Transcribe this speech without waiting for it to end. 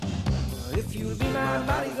If you'll be my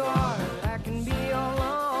bodyguard, I can be your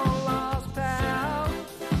long lost pal.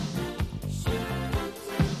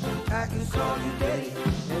 I can call you Daddy,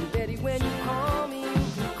 and Daddy, when you call me, you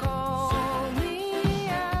can call me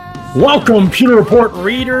out. Welcome, Pewter Report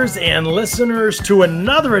readers and listeners, to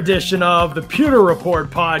another edition of the Pewter Report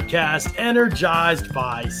podcast, energized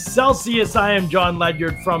by Celsius. I am John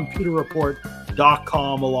Ledyard from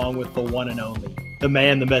PewterReport.com, along with the one and only, the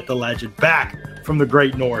man, the myth, the legend, back from the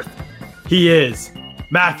great north. He is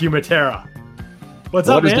Matthew Matera. What's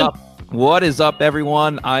up, man? What is up,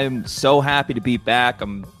 everyone? I'm so happy to be back.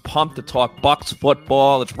 I'm pumped to talk Bucks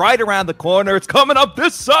football. It's right around the corner. It's coming up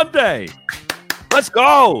this Sunday. Let's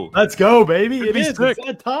go. Let's go, baby. It'd It be is. sick. It's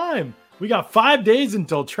that time. We got 5 days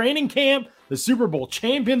until training camp. The Super Bowl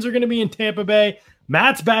champions are going to be in Tampa Bay.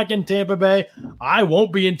 Matt's back in Tampa Bay. I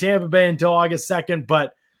won't be in Tampa Bay until August 2nd,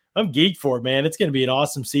 but I'm geeked for it, man. It's going to be an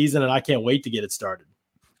awesome season, and I can't wait to get it started.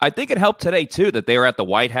 I think it helped today, too, that they were at the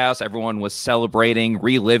White House. Everyone was celebrating,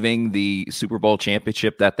 reliving the Super Bowl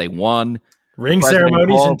championship that they won. Ring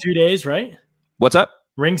ceremonies in 2 days, right? What's up?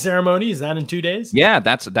 Ring ceremony, is that in 2 days? Yeah,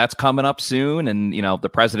 that's coming up soon. And, you know, the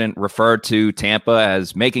president referred to Tampa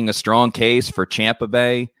as making a strong case for Tampa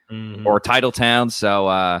Bay or Titletown.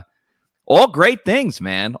 So all great things,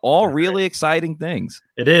 man. All really exciting things.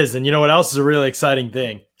 It is. And you know what else is a really exciting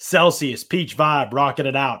thing? Celsius Peach Vibe, rocking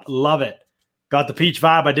it out. Love it. Got the peach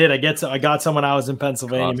vibe. I did. I got some when I was in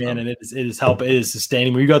Pennsylvania, awesome. Man, and it is helping. It is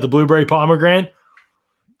sustaining me. You got the blueberry pomegranate.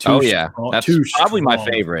 That's probably my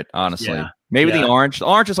favorite, honestly. Yeah. Maybe the orange. The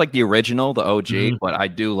orange is like the original, the OG, but I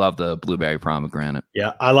do love the blueberry pomegranate.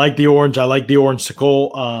 Yeah, I like the orange. I like the orange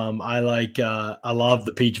sickle. I love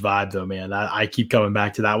the peach vibe though, man. I keep coming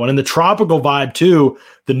back to that one. And the tropical vibe too,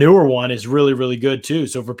 the newer one is really, really good too.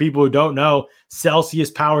 So for people who don't know,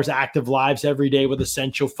 Celsius powers active lives every day with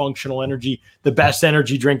essential functional energy, the best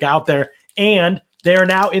energy drink out there. And they are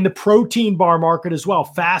now in the protein bar market as well.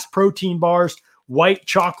 Fast protein bars, white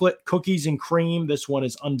chocolate, cookies and cream. This one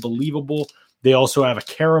is unbelievable. They also have a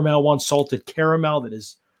caramel one, salted caramel, that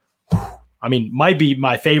is, might be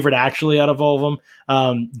my favorite actually out of all of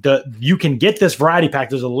them. You can get this variety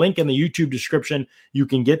pack. There's a link in the YouTube description. You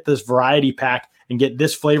can get this variety pack and get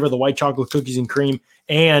this flavor, the white chocolate cookies and cream,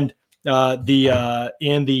 and the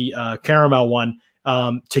caramel one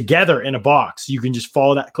together in a box. You can just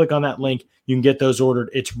follow that, click on that link. You can get those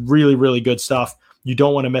ordered. It's really, really good stuff. You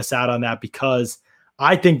don't want to miss out on that, because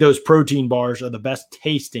I think those protein bars are the best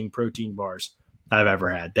tasting protein bars I've ever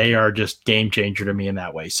had. They are just game changer to me in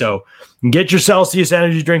that way. So get your Celsius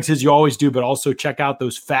energy drinks as you always do, but also check out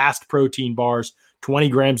those fast protein bars, 20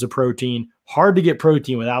 grams of protein. Hard to get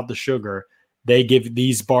protein without the sugar.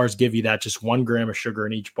 These bars give you that, just 1 gram of sugar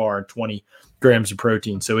in each bar and 20 grams of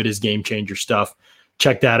protein. So it is game changer stuff.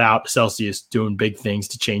 Check that out. Celsius doing big things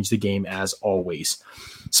to change the game as always.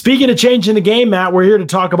 Speaking of changing the game, Matt, we're here to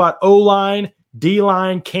talk about O-line,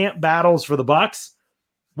 D-line, camp battles for the Bucks.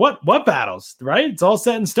 What battles, right? It's all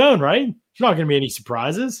set in stone, right? There's not going to be any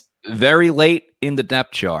surprises. Very late in the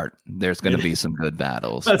depth chart, there's going to be some good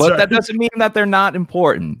battles. That's but right. that doesn't mean that they're not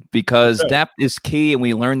important, because depth is key, and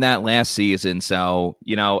we learned that last season. So,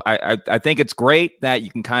 you know, I think it's great that you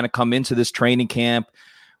can kind of come into this training camp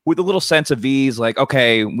with a little sense of ease, like,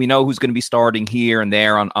 okay, we know who's going to be starting here and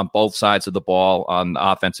there on both sides of the ball, on the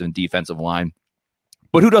offensive and defensive line.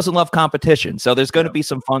 But who doesn't love competition? So there's going to be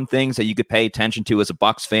some fun things that you could pay attention to as a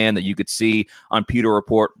Bucks fan that you could see on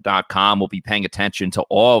PewterReport.com. We'll be paying attention to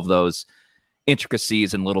all of those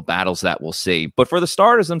intricacies and little battles that we'll see. But for the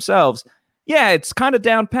starters themselves, yeah, it's kind of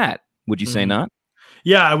down pat. Would you say not?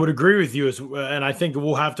 Yeah, I would agree with you. And I think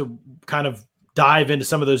we'll have to kind of dive into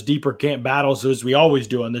some of those deeper camp battles, as we always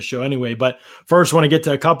do on this show anyway. But first, want to get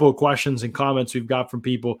to a couple of questions and comments we've got from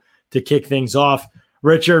people to kick things off.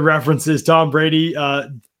 Richard references Tom Brady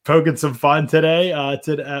poking some fun today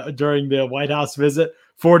during the White House visit.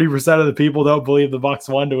 40% of the people don't believe the Bucks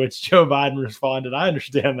won, to which Joe Biden responded, I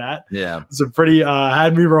understand that. Yeah. It's a pretty,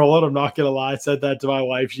 had me rolling. I'm not going to lie. I said that to my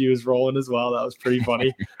wife. She was rolling as well. That was pretty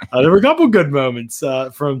funny. There were a couple good moments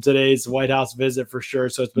from today's White House visit for sure.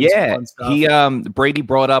 So it's been some fun stuff. Brady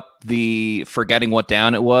brought up the forgetting what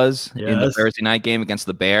down it was in the Thursday night game against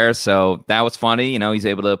the Bears. So that was funny. You know, he's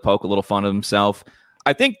able to poke a little fun of himself.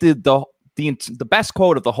 I think the best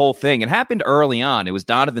quote of the whole thing, it happened early on. It was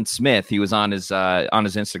Donovan Smith. He was on his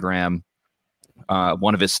Instagram,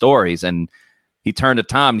 one of his stories, and he turned to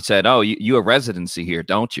Tom. He said, "Oh, you have residency here,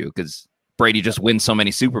 don't you?" Because Brady just wins so many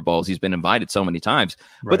Super Bowls. He's been invited so many times.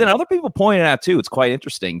 Right. But then other people pointed out too, it's quite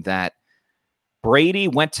interesting that Brady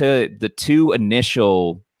went to the 2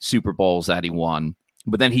 initial Super Bowls that he won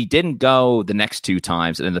but then he didn't go the next 2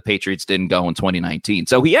 times, and then the Patriots didn't go in 2019.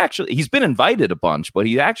 So he's been invited a bunch, but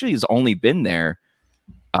he actually has only been there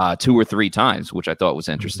 2 or 3 times, which I thought was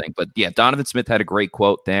interesting. But yeah, Donovan Smith had a great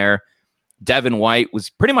quote there. Devin White was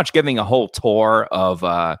pretty much giving a whole tour of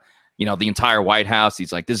the entire White House.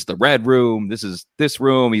 He's like, this is the red room, this is this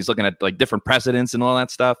room. He's looking at like different presidents and all that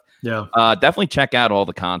stuff. Yeah. Definitely check out all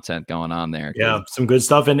the content going on there. Yeah, some good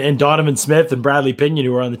stuff. And Donovan Smith and Bradley Pinion,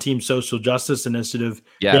 who were on the team social justice initiative,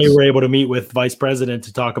 They were able to meet with Vice President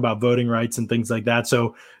to talk about voting rights and things like that.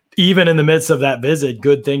 So even in the midst of that visit,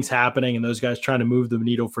 good things happening, and those guys trying to move the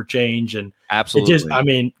needle for change. And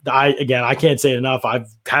absolutely, I can't say it enough.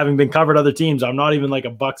 Having been covered other teams, I'm not even like a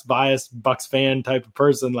Bucks biased Bucks fan type of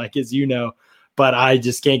person, like as you know, but I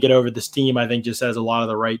just can't get over this team. I think just has a lot of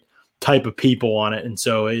the right type of people on it, and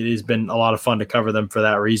so it has been a lot of fun to cover them for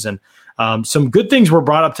that reason. Some good things were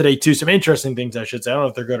brought up today too. Some interesting things, I should say. I don't know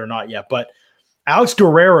if they're good or not yet, but Alex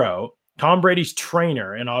Guerrero, Tom Brady's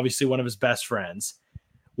trainer, and obviously one of his best friends,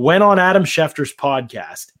 went on Adam Schefter's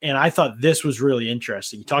podcast, and I thought this was really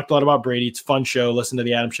interesting. He talked a lot about Brady. It's a fun show. Listen to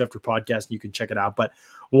the Adam Schefter podcast, and you can check it out. But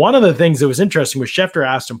one of the things that was interesting was Schefter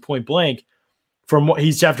asked him point blank,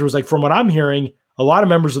 Schefter was like, from what I'm hearing, a lot of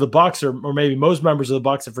members of the Bucs, or maybe most members of the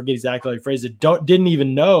Bucs, I forget exactly how he phrased it, didn't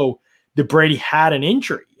even know that Brady had an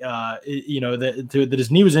injury, that his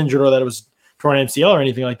knee was injured or that it was torn MCL or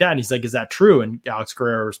anything like that. And he's like, is that true? And Alex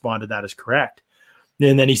Guerrero responded, that is correct.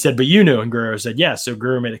 And then he said, but you knew. And Guerrero said, yes. So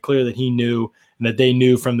Guerrero made it clear that he knew and that they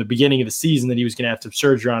knew from the beginning of the season that he was going to have some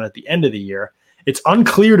surgery on at the end of the year. It's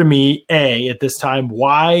unclear to me, at this time,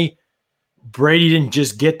 why Brady didn't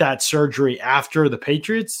just get that surgery after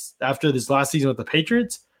this last season with the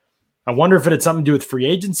Patriots. I wonder if it had something to do with free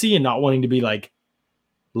agency and not wanting to be like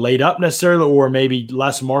laid up necessarily, or maybe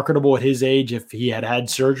less marketable at his age if he had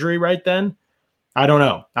surgery right then. I don't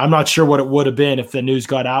know. I'm not sure what it would have been if the news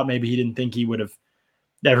got out. Maybe he didn't think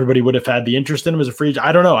everybody would have had the interest in him as a free agent.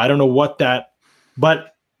 I don't know. I don't know what that,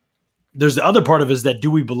 but there's the other part of it is that,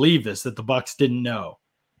 do we believe this, that the Bucs didn't know?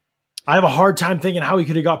 I have a hard time thinking how he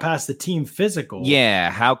could have got past the team physical.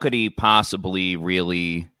 Yeah. How could he possibly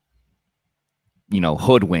really,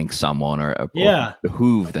 hoodwink someone or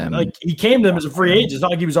behoove them? Like, he came to them as a free agent. It's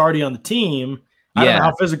not like he was already on the team. I don't know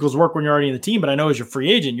how physicals work when you're already in the team, but I know as a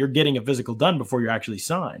free agent, you're getting a physical done before you're actually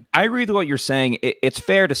signed. I agree with what you're saying. It's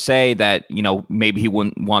fair to say that, maybe he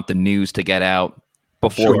wouldn't want the news to get out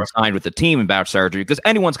before he signed with the team about surgery, because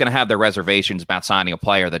anyone's going to have their reservations about signing a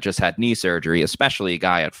player that just had knee surgery, especially a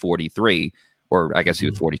guy at 43, or I guess he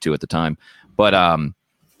was 42 at the time. But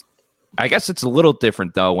I guess it's a little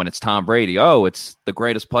different, though, when it's Tom Brady. Oh, it's the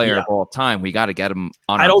greatest player of all time. We got to get him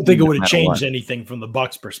on. I don't think it would have changed anything from the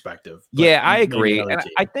Bucs' perspective. Yeah, I agree. And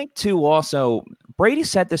I think, too, also, Brady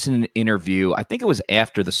said this in an interview. I think it was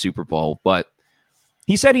after the Super Bowl, but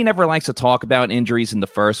he said he never likes to talk about injuries in the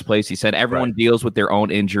first place. He said everyone deals with their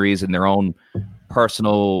own injuries and their own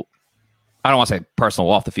personal, I don't want to say personal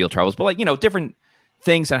off-the-field troubles, but different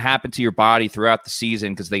things that happen to your body throughout the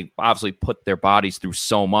season, because they obviously put their bodies through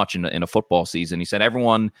so much in a football season. He said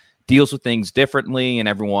everyone deals with things differently and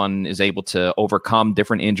everyone is able to overcome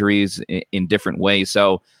different injuries in different ways.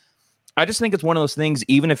 So I just think it's one of those things,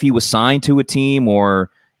 even if he was signed to a team or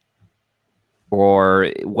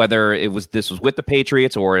whether this was with the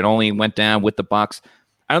Patriots or it only went down with the Bucs,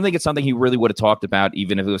 I don't think it's something he really would have talked about,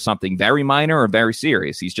 even if it was something very minor or very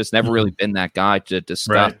serious. He's just never really been that guy to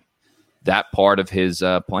discuss that part of his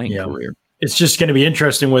playing career. It's just going to be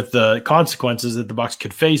interesting with the consequences that the Bucs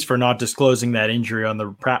could face for not disclosing that injury on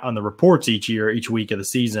the reports each week of the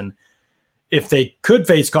season. If they could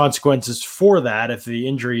face consequences for that, if the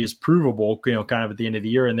injury is provable, kind of at the end of the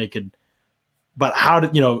year, and they could. But how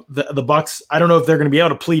did the Bucs? I don't know if they're going to be able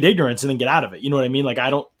to plead ignorance and then get out of it. You know what I mean? Like,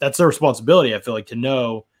 that's their responsibility. I feel like to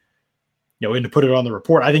know, and to put it on the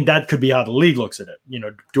report. I think that could be how the league looks at it.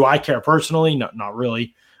 Do I care personally? No, not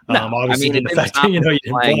really. No, obviously, the fact that you didn't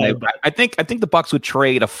play, I think the Bucs would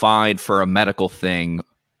trade a fine for a medical thing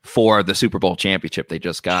for the Super Bowl championship they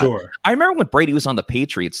just got. Sure. I remember when Brady was on the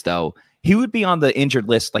Patriots, though, he would be on the injured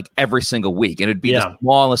list like every single week, and it'd be the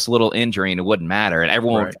smallest little injury, and it wouldn't matter. And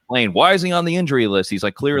everyone would complain, "Why is he on the injury list? He's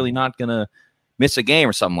like clearly not gonna miss a game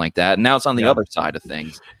or something like that." And now it's on the other side of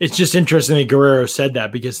things. It's just interesting that Guerrero said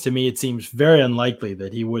that, because to me it seems very unlikely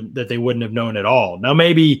that they wouldn't have known at all. Now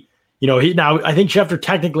maybe. I think Schefter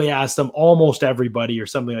technically asked them almost everybody or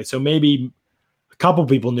something like so. Maybe a couple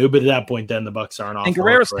people knew, but at that point, then the Bucs aren't off. And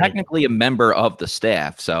Guerrero's technically a member of the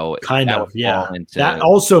staff, so that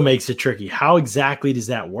also makes it tricky. How exactly does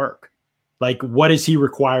that work? Like, what is he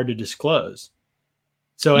required to disclose?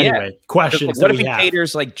 So anyway, questions. What if he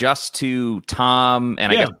caters like just to Tom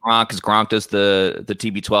and I guess Gronk, because Gronk does the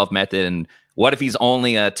TB12 method, and what if he's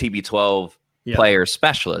only a TB12 player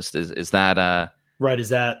specialist? Is that right? Is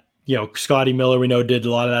that Scotty Miller? We know did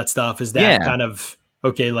a lot of that stuff. Is that kind of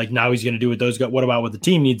okay? Like now he's going to do what those guys. What about what the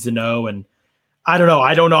team needs to know? And I don't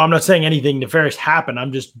know. I'm not saying anything nefarious happened.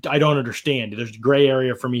 I don't understand. There's a gray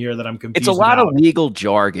area for me here that I'm confused. It's a lot of legal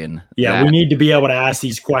jargon. Yeah, we need to be able to ask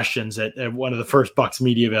these questions at one of the first Bucks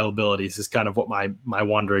media availabilities. Is kind of what my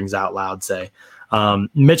wanderings out loud say.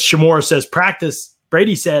 Mitch Shimura says practice.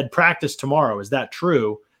 Brady said practice tomorrow. Is that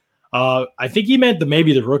true? I think he meant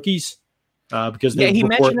maybe the rookies. Because he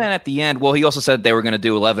mentioned that at the end. Well, he also said they were going to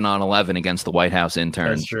do 11 on 11 against the White House intern.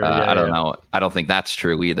 That's true. I don't know. I don't think that's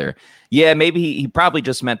true either. Yeah, maybe he probably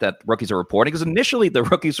just meant that rookies are reporting, because initially the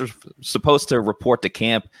rookies were supposed to report to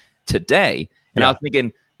camp today. And I was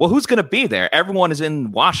thinking, well, who's going to be there? Everyone is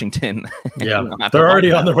in Washington. Yeah, they're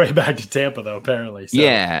already on their way back to Tampa, though, apparently. So,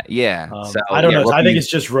 yeah. So, I don't know. Rookies. I think it's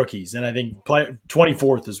just rookies. And I think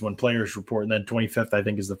 24th is when players report. And then 25th, I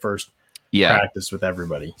think, is the first practice with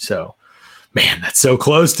everybody. So, man, that's so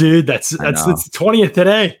close, dude. It's the 20th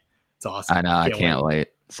today. It's awesome. I know. I can't wait.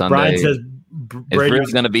 Sunday. Brian says it's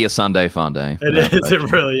really going to be a Sunday fun day. It is. It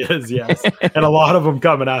really is. Yes. And a lot of them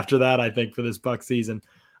coming after that, I think, for this Buck season.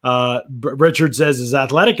 Richard says, as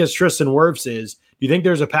athletic as Tristan Wirfs is, do you think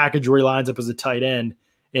there's a package where he lines up as a tight end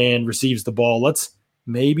and receives the ball? Let's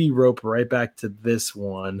maybe rope right back to this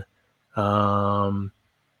one. I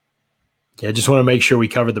just want to make sure we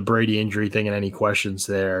cover the Brady injury thing and any questions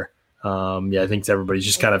there. I think everybody's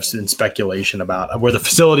just kind of in speculation about were the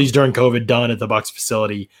facilities during COVID done at the Bucs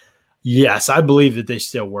facility. Yes, I believe that they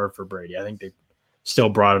still were for Brady. I think they still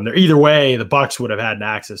brought him there. Either way, the Bucs would have had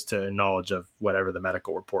access to knowledge of whatever the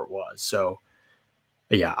medical report was. So,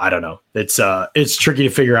 yeah, I don't know. It's tricky to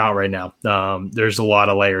figure out right now. There's a lot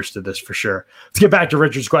of layers to this for sure. Let's get back to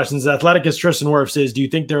Richard's questions. Athletic as Tristan Wirfs is, do you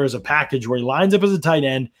think there is a package where he lines up as a tight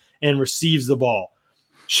end and receives the ball?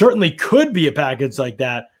 Certainly could be a package like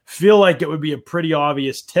that. Feel like it would be a pretty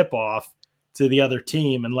obvious tip-off to the other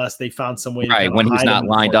team unless they found some way to when he's not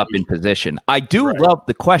lined up in position. I do love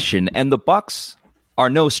the question, and the Bucs are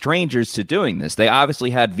no strangers to doing this. They obviously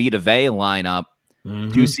had Vita Vea line up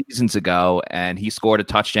 2 seasons ago, and he scored a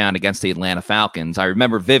touchdown against the Atlanta Falcons. I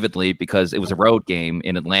remember vividly because it was a road game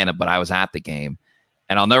in Atlanta, but I was at the game.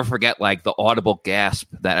 And I'll never forget like the audible gasp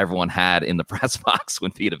that everyone had in the press box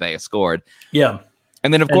when Vita Vea scored. Yeah.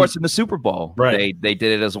 And then, of course, in the Super Bowl, they did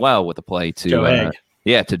it as well with a play to Joe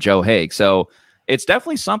Haig. To Joe Haig. So it's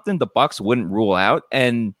definitely something the Bucs wouldn't rule out.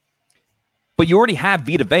 But you already have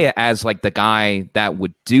Vita Vea as like the guy that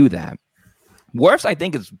would do that. Wirfs, I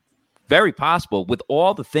think, is very possible with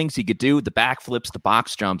all the things he could do, the backflips, the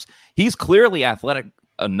box jumps. He's clearly athletic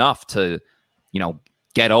enough to,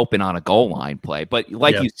 get open on a goal line play. But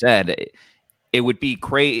like you said, it would be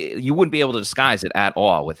crazy. You wouldn't be able to disguise it at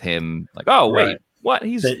all with him. Like, oh, wait. What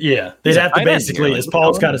they'd have to basically, as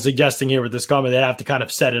Paul's kind of suggesting here with this comment, they'd have to kind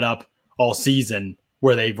of set it up all season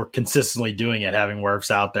where they were consistently doing it, having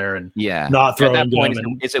Wirfs out there and not throwing at that point,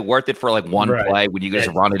 is it worth it for like one play? Would you just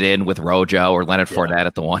run it in with Rojo or Leonard Fournette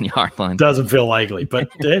at the 1 yard line? Doesn't feel likely, but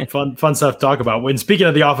fun stuff to talk about. When speaking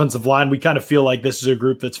of the offensive line, we kind of feel like this is a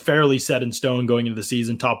group that's fairly set in stone going into the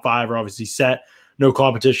season. Top 5 are obviously set, no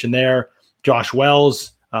competition there. Josh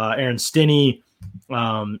Wells, Aaron Stinney,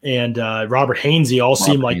 and Robert Hainsey all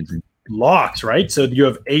seem like locks, right? So you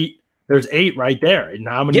have 8. There's 8 right there. And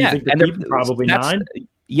how many do you think the keep? Probably 9?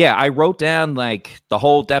 Yeah, I wrote down like the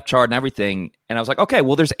whole depth chart and everything, and I was like, okay,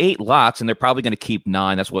 well, there's 8 lots, and they're probably going to keep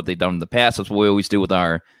 9. That's what they've done in the past. That's what we always do with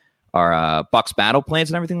our Bucs battle plans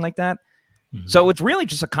and everything like that. Mm-hmm. So it's really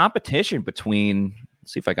just a competition between,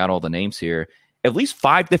 let's see if I got all the names here, at least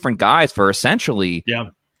 5 different guys for essentially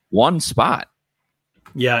one spot.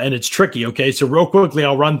 Yeah, and it's tricky. Okay, so real quickly,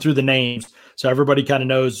 I'll run through the names so everybody kind of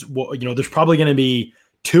knows. There's probably going to be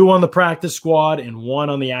 2 on the practice squad and 1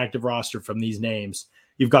 on the active roster from these names.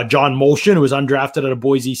 You've got John Molshin, who was undrafted out of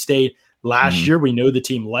Boise State last year. We know the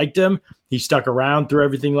team liked him. He stuck around through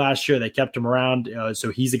everything last year. They kept him around,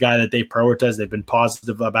 so he's a guy that they prioritized. They've been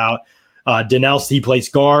positive about. Donnell, he plays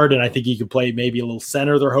guard, and I think he could play maybe a little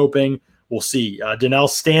center. They're hoping. We'll see. Donnell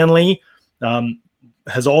Stanley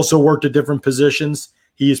has also worked at different positions.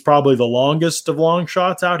 He is probably the longest of long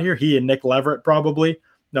shots out here. He and Nick Leverett probably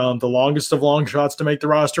the longest of long shots to make the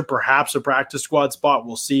roster. Perhaps a practice squad spot.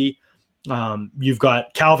 We'll see. You've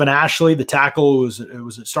got Calvin Ashley, the tackle,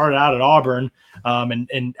 who started out at Auburn,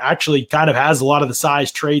 and actually kind of has a lot of the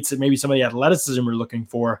size traits that maybe some of the athleticism we're looking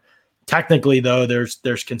for. Technically, though,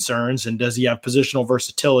 there's concerns. And does he have positional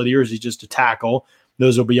versatility, or is he just a tackle?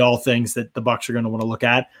 Those will be all things that the Bucs are going to want to look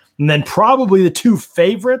at. And then probably the two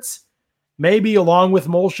favorites, maybe along with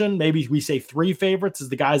Molson, maybe we say three favorites is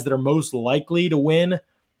the guys that are most likely to win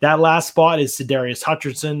that last spot is Sedarius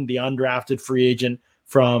Hutchinson, the undrafted free agent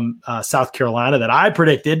from South Carolina that I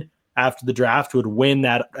predicted after the draft would win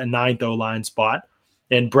that ninth O-line spot.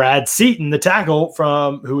 And Brad Seaton, the tackle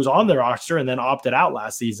who was on their roster and then opted out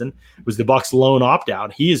last season, was the Bucs' lone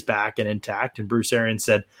opt-out. He is back and intact, and Bruce Arians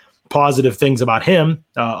said positive things about him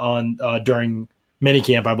during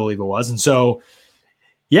minicamp, I believe it was. And so,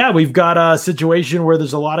 yeah, we've got a situation where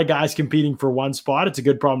there's a lot of guys competing for one spot. It's a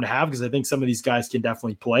good problem to have because I think some of these guys can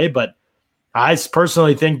definitely play. But I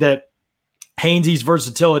personally think that Hainsey's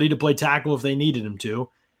versatility to play tackle if they needed him to,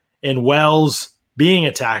 and Wells being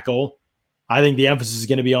a tackle, I think the emphasis is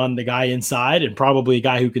going to be on the guy inside and probably a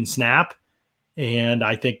guy who can snap. And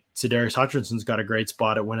I think Sedarius Hutchinson's got a great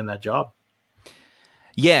spot at winning that job.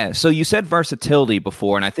 Yeah, so you said versatility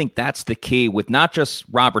before, and I think that's the key with not just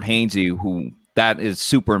Robert Hainsey, who that is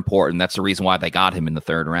super important. That's the reason why they got him in the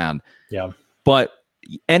third round. Yeah. But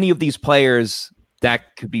any of these players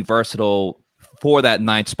that could be versatile for that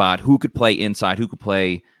ninth spot, who could play inside, who could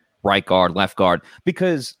play right guard, left guard,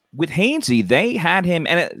 because with Hainsey, they had him,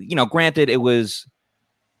 and granted, it was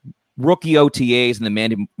rookie OTAs and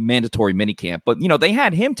the mandatory minicamp, but they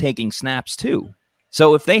had him taking snaps too.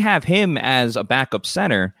 So if they have him as a backup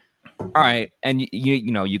center, all right, and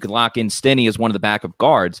you could lock in Stinney as one of the backup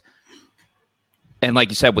guards, and like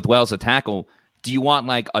you said, with Wells a tackle, do you want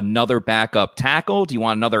like another backup tackle? Do you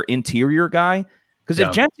want another interior guy? Because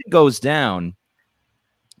if Jensen goes down.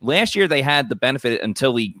 Last year, they had the benefit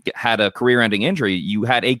until he had a career-ending injury. You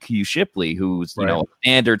had A.Q. Shipley, who's a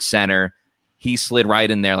standard center. He slid right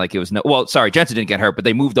in there like it was no. Well, sorry, Jensen didn't get hurt, but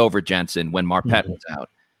they moved over Jensen when Marpet was out.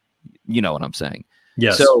 You know what I'm saying?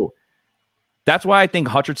 Yes. So that's why I think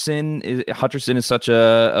Hutchinson is such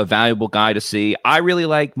a valuable guy to see. I really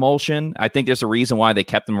like Molson. I think there's a reason why they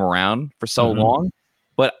kept him around for so long,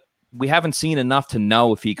 but we haven't seen enough to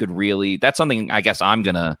know if he could really. That's something I guess I'm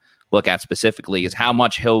gonna look at specifically is how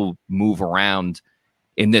much he'll move around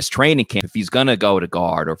in this training camp if he's going to go to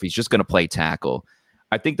guard or if he's just going to play tackle.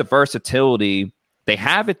 I think the versatility, they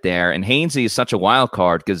have it there, and Hainsey is such a wild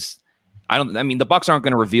card because the Bucs aren't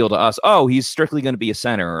going to reveal to us, oh, he's strictly going to be a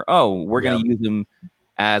center, or oh, we're going to use him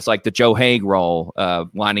as like the Joe Haig role,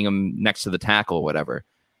 lining him next to the tackle or whatever.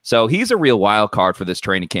 So he's a real wild card for this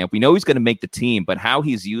training camp. We know he's going to make the team, but how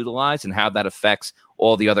he's utilized and how that affects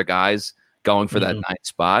all the other guys going for that ninth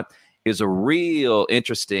spot is a real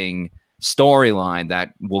interesting storyline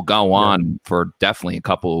that will go on for definitely a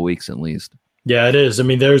couple of weeks at least. Yeah, it is. I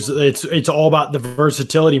mean, it's all about the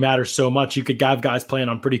versatility matters so much. You could have guys playing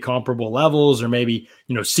on pretty comparable levels, or maybe,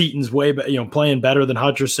 Seaton's playing better than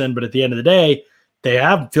Hutcherson, but at the end of the day,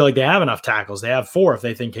 feel like they have enough tackles. They have 4 if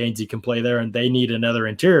they think Hainsey can play there, and they need another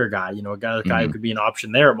interior guy, a guy who could be an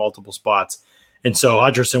option there at multiple spots. And so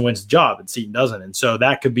Hutcherson wins the job and Seaton doesn't. And so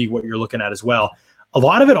that could be what you're looking at as well. A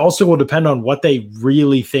lot of it also will depend on what they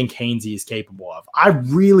really think Hainsey is capable of. I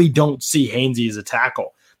really don't see Hainsey as a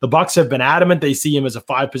tackle. The Bucs have been adamant they see him as a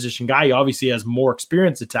 5-position guy. He obviously has more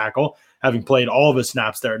experience at tackle, having played all of his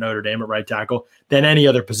snaps there at Notre Dame at right tackle than any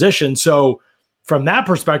other position. So from that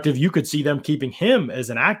perspective, you could see them keeping him as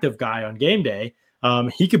an active guy on game day.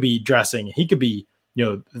 He could be dressing. He could be,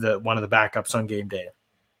 one of the backups on game day.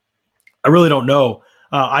 I really don't know.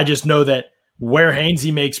 I just know that where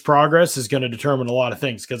Hainsey makes progress is going to determine a lot of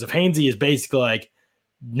things. Because if Hainsey is basically like,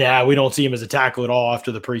 we don't see him as a tackle at all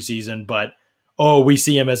after the preseason, but, we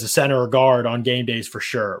see him as a center or guard on game days for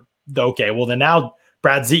sure. Okay, well, then now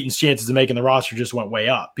Brad Seaton's chances of making the roster just went way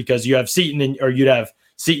up because you have you'd have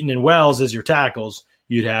Seaton and Wells as your tackles.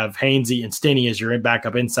 You'd have Hainsey and Stinney as your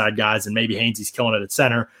backup inside guys, and maybe Hainsey's killing it at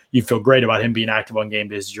center. You feel great about him being active on game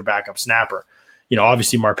days as your backup snapper.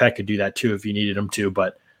 Obviously Marpet could do that too if you needed him to,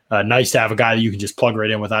 but nice to have a guy that you can just plug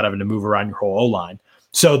right in without having to move around your whole O-line.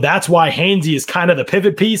 So that's why Hainsey is kind of the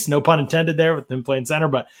pivot piece, no pun intended there with him playing center,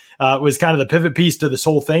 but was kind of the pivot piece to this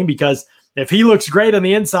whole thing because if he looks great on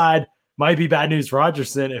the inside, might be bad news for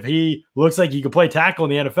Hutcherson. If he looks like he could play tackle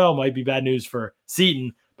in the NFL, might be bad news for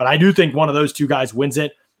Seaton. But I do think one of those two guys wins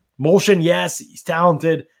it. Molson, yes, he's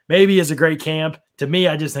talented. Maybe he has a great camp. To me,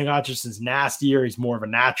 I just think Hutcherson's nastier. He's more of a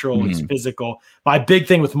natural. He's physical. My big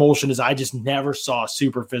thing with Molson is I just never saw a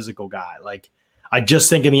super physical guy. Like, I just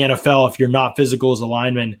think in the NFL, if you're not physical as a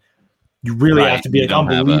lineman, you really have to be like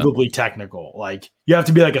unbelievably technical. Like, you have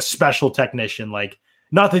to be like a special technician. Like,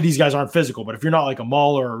 not that these guys aren't physical, but if you're not like a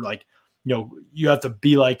Mauler or like, you have to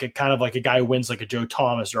be like a kind of like a guy who wins like a Joe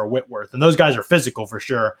Thomas or a Whitworth. And those guys are physical for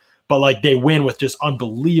sure, but like they win with just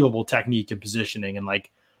unbelievable technique and positioning. And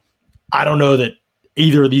like, I don't know that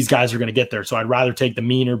either of these guys are going to get there. So I'd rather take the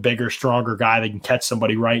meaner, bigger, stronger guy that can catch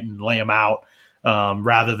somebody right and lay him out,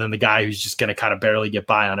 rather than the guy who's just going to kind of barely get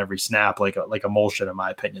by on every snap, like a Molson, in my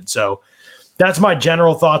opinion. So that's my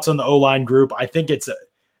general thoughts on the O-line group. I think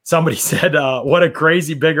somebody said, what a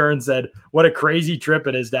crazy Big Earn said, what a crazy trip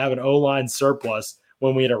it is to have an O-line surplus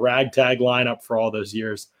when we had a ragtag lineup for all those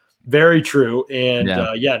years. Very true. And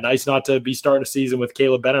nice not to be starting a season with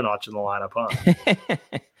Caleb Benenoch in the lineup, huh?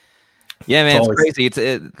 Yeah, man, it's crazy.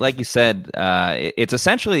 It's like you said, it's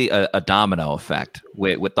essentially a domino effect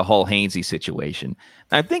with the whole Hainsey situation.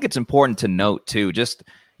 I think it's important to note too, just,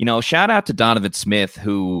 shout out to Donovan Smith,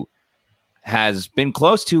 who has been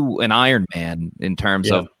close to an Iron Man in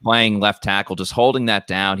terms of playing left tackle, just holding that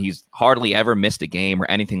down. He's hardly ever missed a game or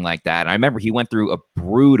anything like that. And I remember he went through a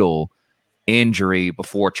brutal injury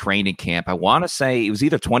before training camp. I want to say it was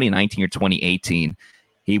either 2019 or 2018.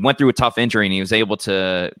 He went through a tough injury and he was able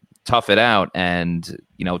to tough it out and,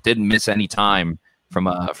 didn't miss any time from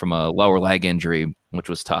a lower leg injury, which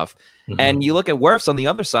was tough. Mm-hmm. And you look at Wirfs on the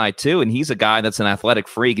other side too, and he's a guy that's an athletic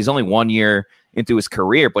freak. He's only 1 year into his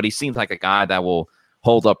career, but he seems like a guy that will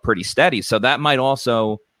hold up pretty steady. So that might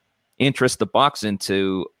also interest the Bucs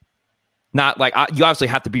into not like you obviously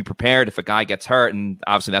have to be prepared if a guy gets hurt, and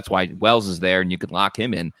obviously that's why Wells is there and you could lock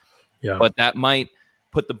him in. Yeah. But that might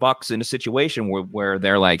put the Bucs in a situation where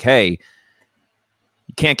they're like, hey,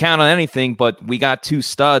 you can't count on anything, but we got two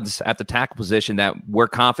studs at the tackle position that we're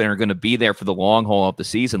confident are going to be there for the long haul of the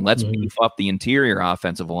season. Let's beef up the interior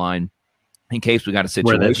offensive line in case we got a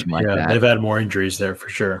situation like that. They've had more injuries there for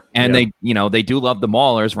sure. And they do love the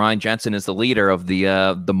Maulers. Ryan Jensen is the leader of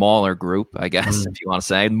the Mauler group, I guess, if you want to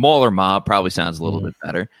say. Mauler mob probably sounds a little bit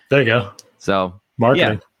better. There you go. So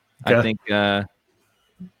marketing. Yeah, I think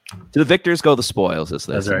to the victors go the spoils, as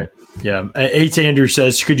they That's say. right. Yeah. H. Andrew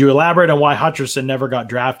says, could you elaborate on why Hutcherson never got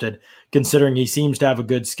drafted, considering he seems to have a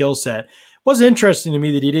good skill set? It was interesting to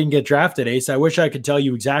me that he didn't get drafted, Ace. I wish I could tell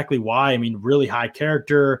you exactly why. I mean, really high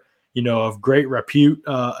character, of great repute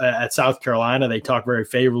at South Carolina. They talk very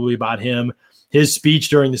favorably about him. His speech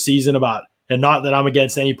during the season about, and not that I'm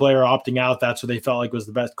against any player opting out, that's what they felt like was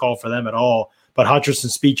the best call for them at all. But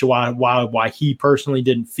Hutcherson's speech, why he personally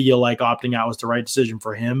didn't feel like opting out was the right decision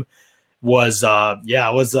for him was,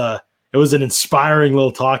 it was an inspiring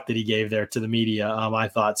little talk that he gave there to the media. I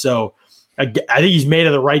thought so. I think he's made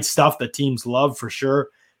of the right stuff that teams love for sure.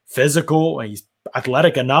 Physical, he's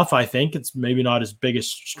athletic enough. I think it's maybe not his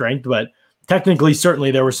biggest strength, but technically,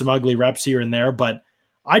 certainly there were some ugly reps here and there. But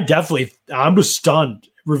I'm just stunned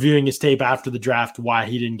reviewing his tape after the draft why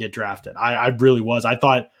he didn't get drafted. I really was. I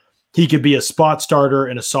thought he could be a spot starter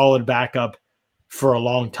and a solid backup for a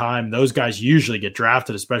long time. Those guys usually get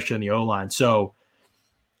drafted, especially in the O-line. So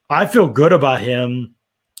I feel good about him.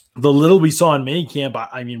 The little we saw in minicamp,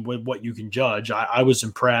 I mean, with what you can judge, I was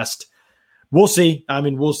impressed. We'll see.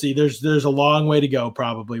 We'll see. There's a long way to go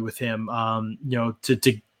probably with him,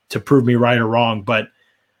 to prove me right or wrong. But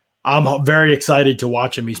I'm very excited to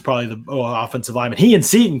watch him. He's probably the offensive lineman. He and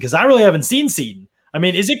Seaton, because I really haven't seen Seaton. I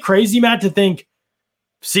mean, is it crazy, Matt, to think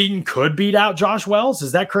Seaton could beat out Josh Wells?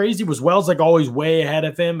 Is that crazy? Was Wells like always way ahead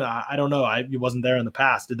of him? I don't know. He wasn't there in the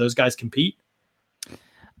past. Did those guys compete?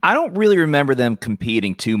 I don't really remember them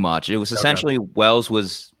competing too much. It was essentially Wells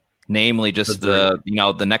was namely just the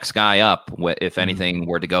next guy up if anything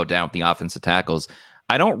were to go down with the offensive tackles.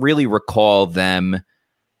 I don't really recall them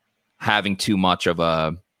having too much of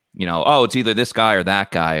a, it's either this guy or that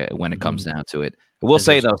guy when it comes down to it. I will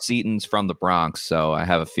say though, Seaton's from the Bronx, so I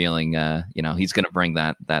have a feeling, he's going to bring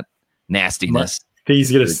that nastiness.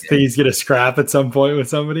 He's gonna scrap at some point with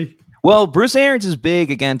somebody. Well, Bruce Arians is big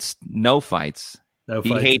against no fights.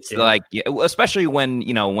 He hates especially when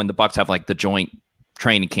the Bucs have like the joint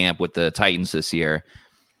training camp with the Titans this year.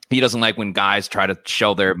 He doesn't like when guys try to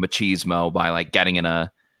show their machismo by like getting in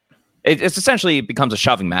it's essentially it becomes a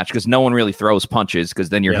shoving match because no one really throws punches because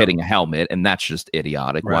then you're hitting a helmet and that's just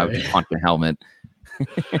idiotic. Right. Why would you punch a helmet?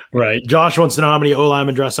 Right. Josh wants to know how many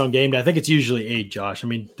O-linemen dress on game day. I think it's usually 8, Josh. I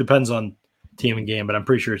mean, depends on team and game, but I'm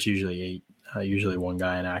pretty sure it's usually 8. Usually one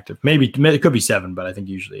guy inactive. Maybe it could be 7, but I think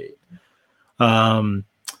usually 8.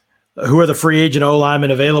 Who are the free agent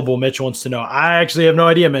O-linemen available? Mitch wants to know. I actually have no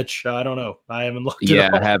idea, Mitch. I don't know. I haven't looked. Yeah,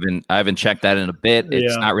 I haven't checked that in a bit.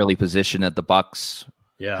 It's not really positioned at the Bucs.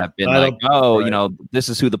 Yeah, have been this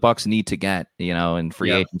is who the Bucs need to get. In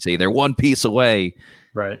free agency, they're one piece away.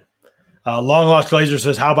 Right. Long Lost Glazer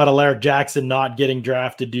says, how about Alaric Jackson not getting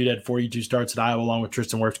drafted? Dude had 42 starts at Iowa along with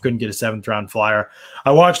Tristan Wirfs. Couldn't get a 7th round flyer.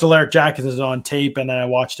 I watched Alaric Jackson on tape, and then I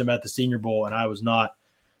watched him at the Senior Bowl, and I was not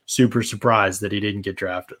super surprised that he didn't get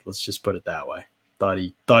drafted. Let's just put it that way.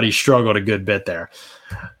 Thought he struggled a good bit there.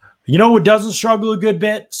 You know what doesn't struggle a good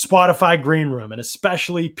bit? Spotify Green Room, and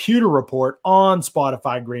especially Pewter Report on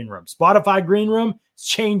Spotify Green Room. Spotify Green Room is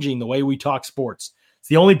changing the way we talk sports. It's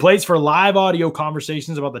the only place for live audio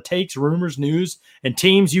conversations about the takes, rumors, news, and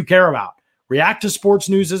teams you care about. React to sports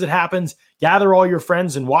news as it happens, gather all your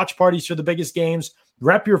friends and watch parties for the biggest games,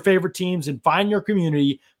 rep your favorite teams, and find your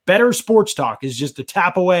community. Better sports talk is just a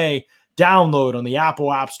tap away. Download on the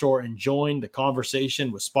Apple App Store and join the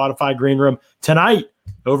conversation with Spotify Green Room tonight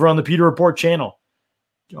over on the Pewter Report channel.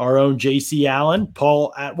 Our own JC Allen,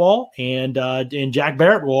 Paul Atwell, and Jack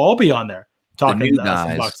Barrett will all be on there talking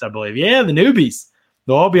some Bucks, I believe. Yeah, the newbies.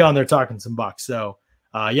 They'll all be on there talking some Bucks. So,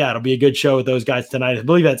 it'll be a good show with those guys tonight. I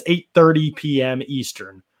believe that's 8:30 p.m.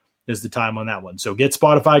 Eastern is the time on that one. So get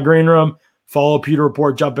Spotify Green Room, follow Pewter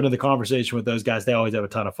Report, jump into the conversation with those guys. They always have a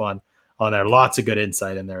ton of fun on there. Lots of good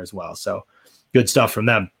insight in there as well. So good stuff from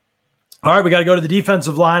them. All right, we got to go to the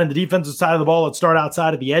defensive line and the defensive side of the ball. Let's start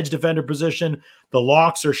outside of the edge defender position. The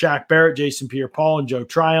locks are Shaq Barrett, Jason Pierre-Paul, and Joe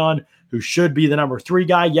Tryon, who should be the number 3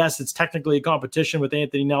 guy. Yes, it's technically a competition with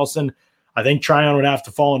Anthony Nelson. I think Tryon would have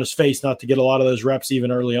to fall on his face not to get a lot of those reps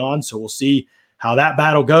even early on. So we'll see how that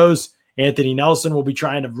battle goes. Anthony Nelson will be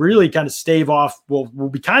trying to really kind of stave off. We'll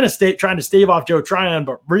be kind of trying to stave off Joe Tryon,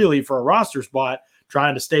 but really for a roster spot,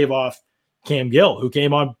 trying to stave off Cam Gill, who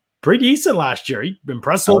came on pretty decent last year. He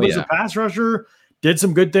impressed as a pass rusher, did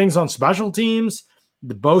some good things on special teams.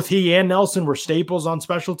 Both he and Nelson were staples on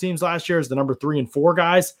special teams last year as the number 3 and 4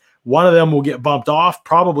 guys. One of them will get bumped off,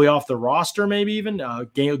 probably off the roster, maybe even.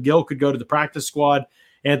 Gill could go to the practice squad.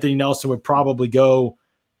 Anthony Nelson would probably go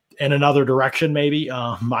in another direction, maybe.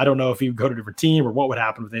 I don't know if he would go to a different team or what would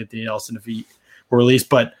happen with Anthony Nelson if he were released.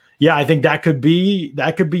 But, yeah, I think that could be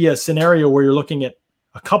a scenario where you're looking at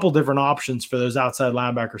a couple different options for those outside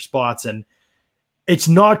linebacker spots. And it's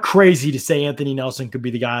not crazy to say Anthony Nelson could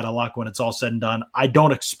be the guy out of luck when it's all said and done. I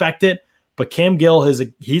don't expect it, but Cam Gill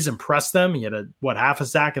he's impressed them. He had half a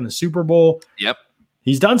sack in the Super Bowl. Yep.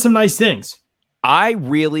 He's done some nice things. I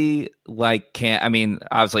really like Cam. I mean,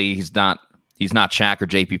 obviously he's not Shaq or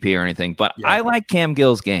JPP or anything, but I like Cam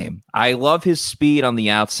Gill's game. I love his speed on the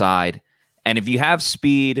outside. And if you have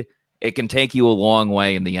speed, it can take you a long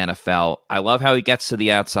way in the NFL. I love how he gets to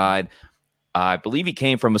the outside. I believe he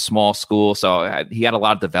came from a small school, so he had a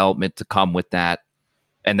lot of development to come with that,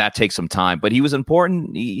 and that takes some time. But he was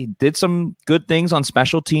important. He did some good things on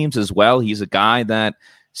special teams as well. He's a guy that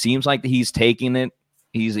seems like he's taking it.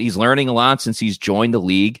 He's learning a lot since he's joined the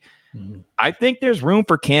league. Mm-hmm. I think there's room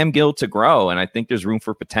for Cam Gill to grow, and I think there's room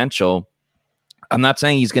for potential. I'm not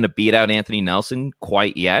saying he's going to beat out Anthony Nelson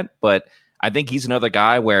quite yet, but I think he's another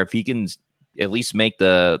guy where if he can at least make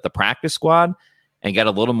the practice squad and get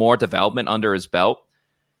a little more development under his belt,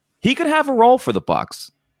 he could have a role for the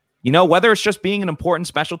Bucs. You know, whether it's just being an important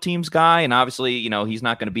special teams guy, and obviously, you know, he's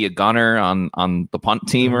not going to be a gunner on the punt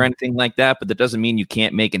team or anything like that, but that doesn't mean you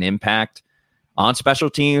can't make an impact on special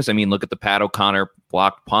teams. I mean, look at the Pat O'Connor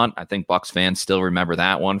blocked punt. I think Bucs fans still remember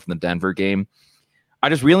that one from the Denver game. I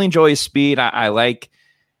just really enjoy his speed. I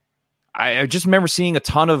just remember seeing a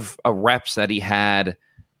ton of reps that he had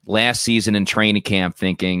last season in training camp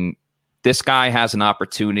thinking this guy has an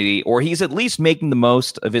opportunity, or he's at least making the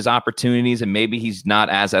most of his opportunities, and maybe he's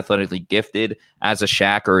not as athletically gifted as a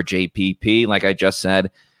Shaq or a JPP, like I just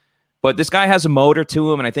said. But this guy has a motor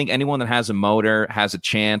to him, and I think anyone that has a motor has a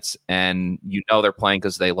chance, and you know they're playing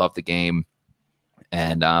because they love the game.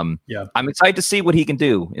 And I'm excited to see what he can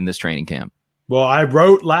do in this training camp. Well, I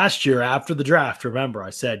wrote last year after the draft, remember,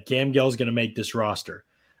 I said Cam Gill's going to make this roster.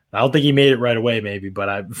 I don't think he made it right away, maybe,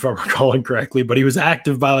 but if I'm recalling correctly, but he was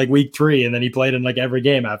active by like week 3, and then he played in like every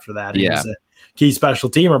game after that. He was a key special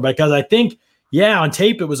teamer because I think, on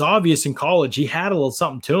tape, it was obvious in college he had a little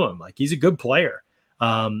something to him. Like, he's a good player.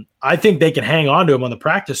 I think they can hang on to him on the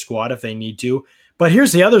practice squad if they need to. But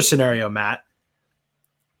here's the other scenario, Matt.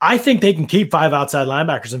 I think they can keep 5 outside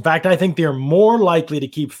linebackers. In fact, I think they're more likely to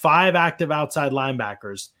keep 5 active outside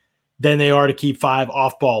linebackers than they are to keep 5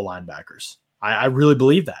 off-ball linebackers. I really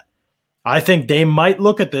believe that. I think they might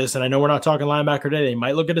look at this, and I know we're not talking linebacker today. They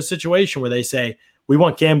might look at a situation where they say, we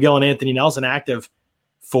want Cam Gill and Anthony Nelson active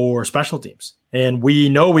for special teams. And we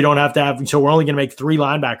know we don't have to have, so we're only going to make 3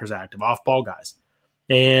 linebackers active, off-ball guys.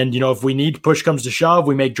 And, if we need push comes to shove,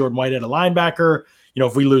 we make Jordan Whitehead a linebacker.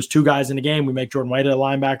 If we lose 2 guys in the game, we make Jordan Whitehead a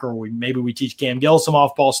linebacker, or maybe we teach Cam Gill some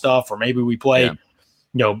off-ball stuff, or maybe we play,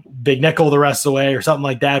 big nickel the rest of the way or something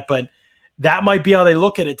like that. But that might be how they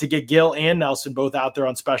look at it, to get Gill and Nelson both out there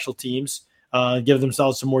on special teams, give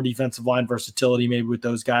themselves some more defensive line versatility maybe with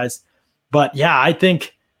those guys. But, I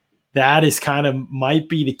think that is kind of might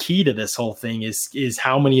be the key to this whole thing is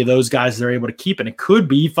how many of those guys they're able to keep. And it could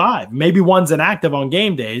be 5. Maybe one's inactive on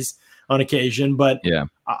game days on occasion, but yeah,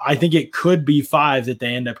 I think it could be 5 that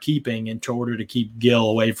they end up keeping in order to keep Gill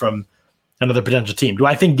away from another potential team. Do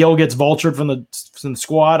I think Gill gets vultured from the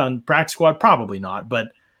squad on practice squad? Probably not,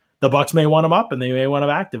 but the Bucs may want him up and they may want him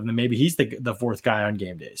active, and then maybe he's the 4th guy on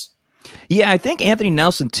game days. Yeah, I think Anthony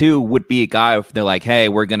Nelson, too, would be a guy if they're like, hey,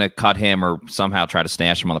 we're going to cut him or somehow try to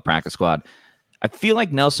stash him on the practice squad. I feel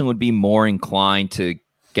like Nelson would be more inclined to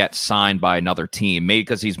get signed by another team, maybe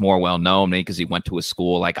because he's more well-known, maybe because he went to a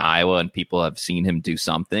school like Iowa and people have seen him do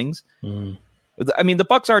some things. I mean, the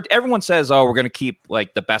Bucs are, everyone says, oh, we're going to keep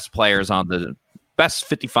like the best players on the best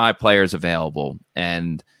 55 players available.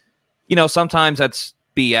 And, you know, sometimes that's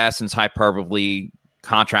BS and it's hyperbole.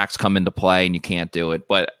 Contracts come into play and you can't do it.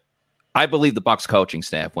 But I believe the Bucs coaching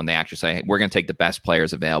staff when they actually say, hey, we're going to take the best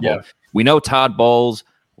players available. Yeah. We know Todd Bowles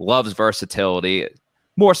loves versatility,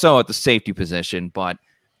 more so at the safety position, but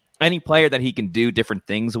any player that he can do different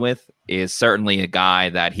things with is certainly a guy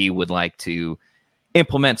that he would like to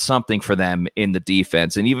implement something for them in the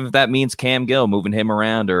defense. And even if that means Cam Gill, moving him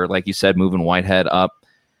around, or like you said, moving Whitehead up,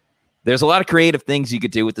 there's a lot of creative things you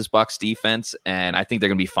could do with this Bucs defense. And I think they're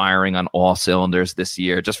going to be firing on all cylinders this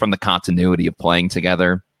year, just from the continuity of playing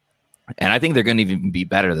together. And I think they're going to even be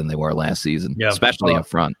better than they were last season, especially up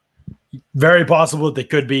front. Very possible that they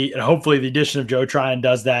could be, and hopefully the addition of Joe Tryon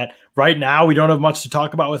does that. Right now, we don't have much to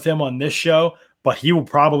talk about with him on this show, but he will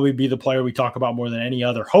probably be the player we talk about more than any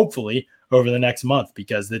other, hopefully, over the next month,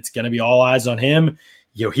 because it's going to be all eyes on him.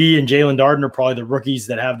 You know, he and Jalen Darden are probably the rookies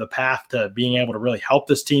that have the path to being able to really help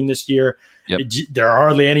this team this year. Yep. There are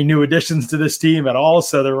hardly any new additions to this team at all,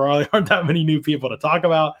 so there really aren't that many new people to talk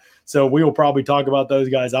about. So we will probably talk about those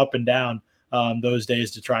guys up and down those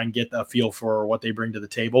days to try and get a feel for what they bring to the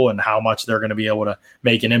table and how much they're going to be able to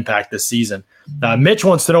make an impact this season. Mitch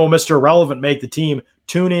wants to know, will Mr. Irrelevant make the team?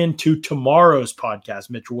 Tune in to tomorrow's podcast,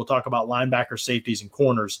 Mitch. We'll talk about linebacker, safeties, and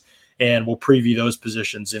corners, and we'll preview those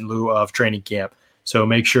positions in lieu of training camp. So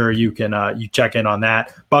make sure you can you check in on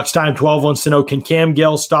that. Bucs Time 12 wants to know, can Cam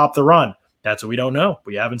Gill stop the run? That's what we don't know.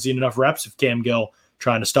 We haven't seen enough reps of Cam Gill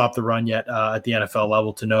trying to stop the run yet at the NFL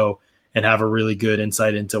level to know and have a really good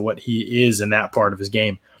insight into what he is in that part of his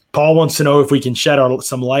game. Paul wants to know if we can shed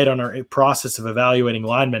some light on our process of evaluating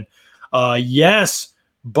linemen. Yes,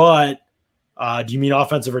 but do you mean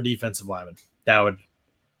offensive or defensive linemen? That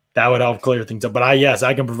would help clear things up. But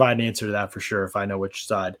I can provide an answer to that for sure if I know which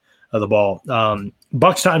side of the ball.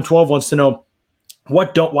 Bucs Time 12 wants to know,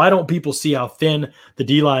 why don't people see how thin the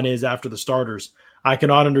D-line is after the starters? I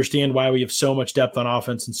cannot understand why we have so much depth on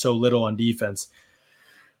offense and so little on defense.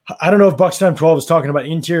 I don't know if Bucs Time 12 is talking about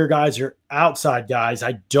interior guys or outside guys.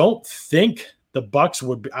 I don't think the Bucs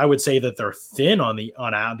would be, I would say that they're thin on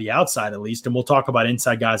the outside at least, and we'll talk about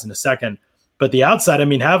inside guys in a second. But the outside, I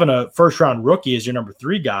mean, having a first-round rookie as your number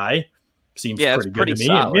 3 guy seems pretty good to me.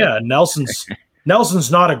 And yeah,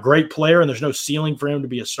 Nelson's not a great player, and there's no ceiling for him to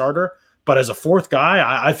be a starter. But as a 4th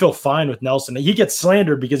guy, I feel fine with Nelson. He gets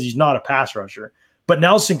slandered because he's not a pass rusher. But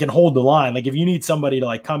Nelson can hold the line. Like, if you need somebody to,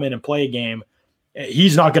 like, come in and play a game,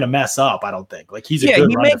 he's not going to mess up, I don't think. Like, he's a good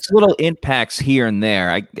runner. Makes little impacts here and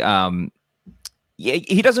there.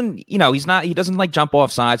 He doesn't, he doesn't like jump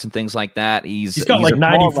off sides and things like that. He's got like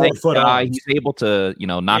 94 foot guy. He's able to,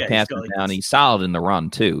 knock passes down. He's solid in the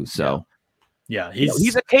run too. So yeah,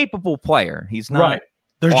 he's a capable player. He's not right.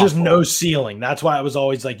 There's awful. Just no ceiling. That's why it was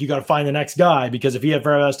always like, you got to find the next guy, because if he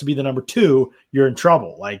ever has to be the number 2, you're in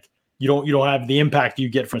trouble. Like, you don't have the impact you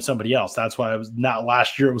get from somebody else. That's why it was not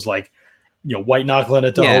last year. It was like, white knuckling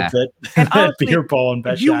it to hope that Pierre-Paul and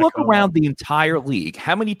Beshak. If you look around the entire league,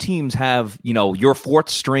 how many teams have, your 4th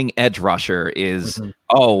string edge rusher is,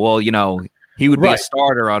 he would be a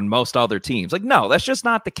starter on most other teams. Like, no, that's just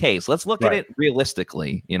not the case. Let's look at it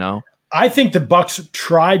realistically, I think the Bucs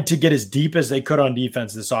tried to get as deep as they could on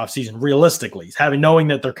defense this offseason, realistically, knowing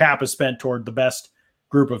that their cap is spent toward the best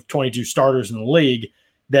group of 22 starters in the league.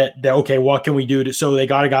 That okay, what can we do so they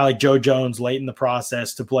got a guy like Joe Jones late in the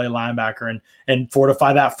process to play linebacker and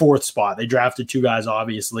fortify that 4th spot. They drafted 2 guys,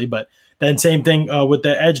 obviously, but then same thing with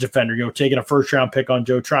the edge defender, taking a first-round pick on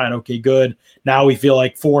Joe Tryon. Okay, good. Now we feel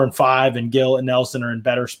like 4 and 5 and Gill and Nelson are in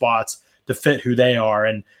better spots to fit who they are.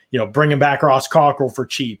 And, bringing back Ross Cockrell for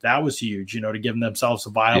cheap, that was huge, to give themselves a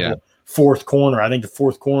viable 4th corner. I think the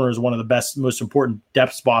 4th corner is one of the best, most important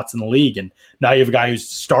depth spots in the league. And now you have a guy who's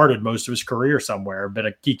started most of his career somewhere, been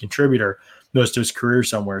a key contributor most of his career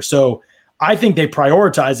somewhere. So I think they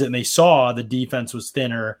prioritized it and they saw the defense was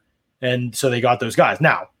thinner. And so they got those guys.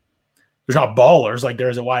 Now, there's not ballers like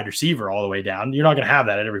there's a wide receiver all the way down. You're not going to have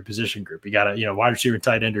that at every position group. You got to, wide receiver and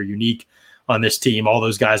tight end are unique on this team. All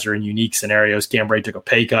those guys are in unique scenarios. Cam Brate took a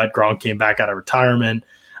pay cut. Gronk came back out of retirement.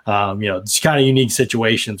 It's kind of unique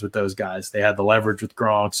situations with those guys. They had the leverage with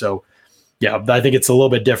Gronk. So, yeah, I think it's a little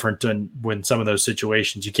bit different when some of those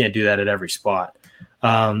situations, you can't do that at every spot.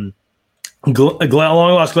 Long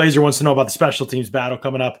Lost Glazer wants to know about the special teams battle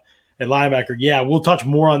coming up at linebacker. Yeah, we'll touch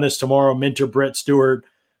more on this tomorrow. Minter, Britt, Stewart,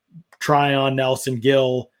 Tryon, Nelson,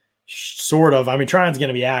 Gill, sort of. I mean, Tryon's going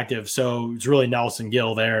to be active, so it's really Nelson,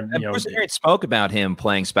 Gill there. And spoke about him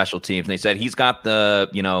playing special teams, and they said he's got the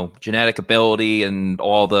genetic ability and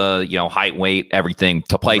all the height, weight, everything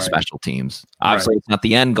to play special teams. Obviously, It's not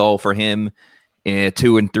the end goal for him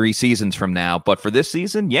 2 and 3 seasons from now, but for this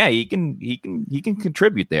season, yeah, he can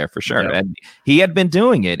contribute there for sure. Yeah. And he had been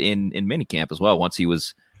doing it in minicamp as well once he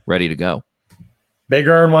was ready to go. Big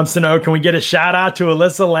Earn wants to know, can we get a shout out to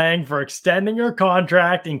Alyssa Lang for extending her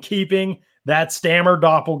contract and keeping that Stammer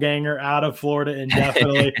doppelganger out of Florida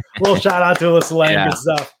indefinitely? A little shout out to Alyssa Lang. Yeah. Good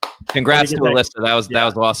stuff. Congrats to Alyssa. That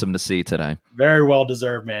was awesome to see today. Very well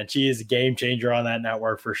deserved, man. She is a game changer on that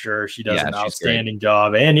network for sure. She does an outstanding great.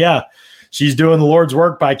 job. And she's doing the Lord's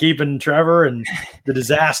work by keeping Trevor and the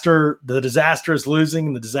disastrous losing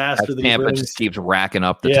and the disaster that Tampa just keeps racking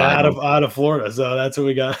up the time out of Florida. So that's what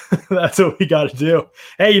we got. That's what we got to do.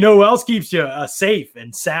 Hey, who else keeps you safe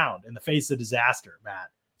and sound in the face of disaster,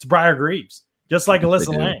 Matt? It's Briar Greaves. Just like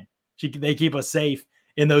Alyssa Lang, they keep us safe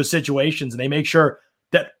in those situations, and they make sure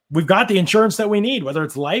that we've got the insurance that we need, whether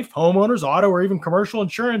it's life, homeowners, auto, or even commercial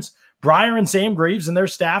insurance. Briar and Sam Greaves and their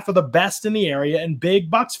staff are the best in the area and big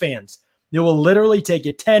Bucks fans. It will literally take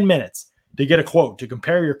you 10 minutes to get a quote to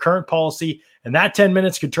compare your current policy, and that 10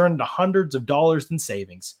 minutes could turn into hundreds of dollars in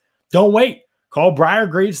savings. Don't wait. Call Briar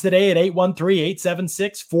Greaves today at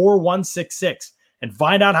 813-876-4166 and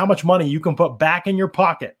find out how much money you can put back in your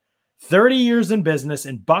pocket. 30 years in business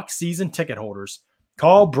and Bucks season ticket holders.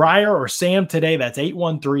 Call Briar or Sam today. That's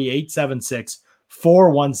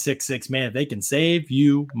 813-876-4166. Man, if they can save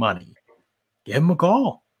you money, give them a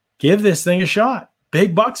call. Give this thing a shot.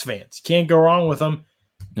 Big Bucks fans. Can't go wrong with them.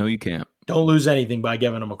 No, you can't. Don't lose anything by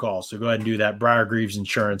giving them a call. So go ahead and do that.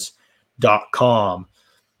 BriarGreavesInsurance.com.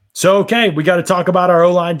 So, okay, we got to talk about our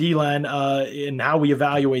O-line, D-line, and how we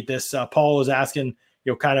evaluate this. Paul is asking,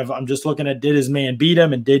 I'm just looking at, did his man beat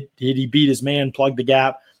him, and did he beat his man, plug the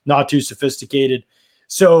gap? Not too sophisticated.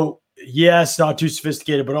 So, yes, not too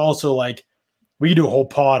sophisticated, but also, we can do a whole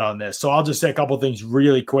pod on this. So I'll just say a couple things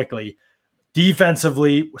really quickly.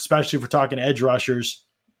 Defensively, especially if we're talking edge rushers,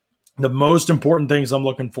 the most important things I'm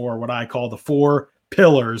looking for are what I call the 4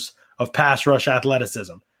 pillars of pass rush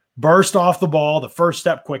athleticism. Burst off the ball, the first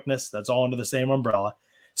step quickness, that's all under the same umbrella.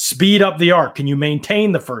 Speed up the arc. Can you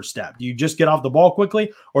maintain the first step? Do you just get off the ball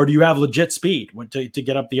quickly, or do you have legit speed to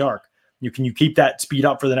get up the arc? Can you keep that speed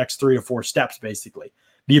up for the next 3 or 4 steps, basically?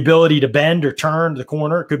 The ability to bend or turn the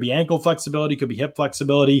corner. It could be ankle flexibility, could be hip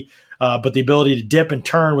flexibility, but the ability to dip and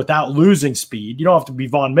turn without losing speed. You don't have to be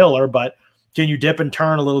Von Miller, but can you dip and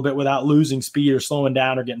turn a little bit without losing speed or slowing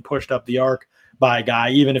down or getting pushed up the arc by a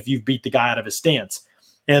guy, even if you've beat the guy out of his stance?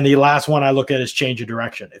 And the last one I look at is change of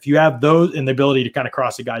direction. If you have those and the ability to kind of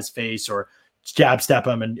cross a guy's face or jab step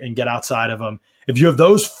him and get outside of him, if you have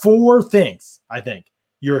those 4 things, I think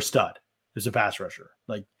you're a stud as a pass rusher.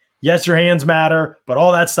 Yes, your hands matter, but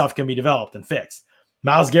all that stuff can be developed and fixed.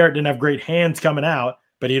 Myles Garrett didn't have great hands coming out,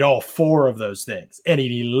 but he had all 4 of those things at an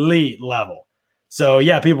elite level. So,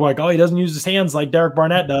 yeah, people are like, oh, he doesn't use his hands like Derek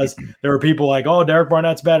Barnett does. There were people like, oh, Derek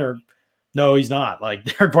Barnett's better. No, he's not.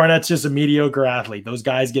 Derek Barnett's just a mediocre athlete. Those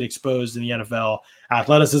guys get exposed in the NFL.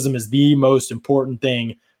 Athleticism is the most important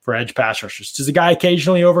thing for edge pass rushers. Does a guy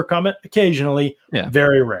occasionally overcome it? Occasionally. Yeah.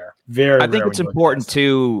 Very rare. I think it's important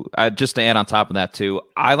too, just to add on top of that too,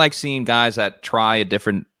 I like seeing guys that try a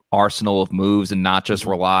different arsenal of moves and not just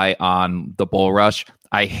rely on the bull rush.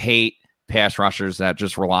 I hate pass rushers that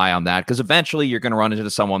just rely on that, because eventually you're going to run into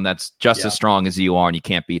someone that's just as strong as you are and you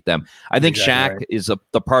can't beat them. I think Shaq is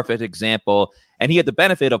the perfect example, and he had the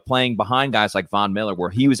benefit of playing behind guys like Von Miller,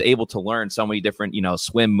 where he was able to learn so many different,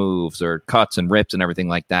 swim moves or cuts and rips and everything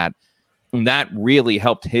like that. And that really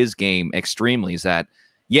helped his game extremely, is that,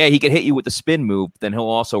 yeah, he could hit you with the spin move, then he'll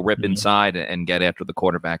also rip inside and get after the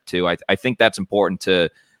quarterback too. I think that's important to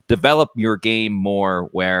develop your game more,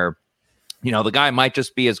 where the guy might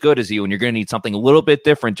just be as good as you, and you're going to need something a little bit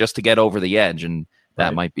different just to get over the edge, and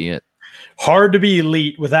that might be it. Hard to be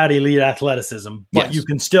elite without elite athleticism, but you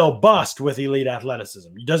can still bust with elite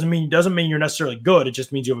athleticism. It doesn't mean you're necessarily good. It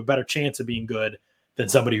just means you have a better chance of being good than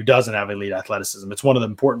somebody who doesn't have elite athleticism. It's one of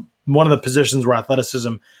the positions where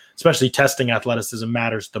athleticism especially testing athleticism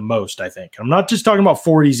matters the most, I think. I'm not just talking about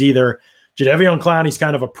 40s either. Jadeveon Clowney's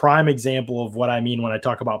kind of a prime example of what I mean when I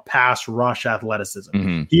talk about pass rush athleticism.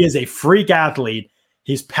 Mm-hmm. He is a freak athlete.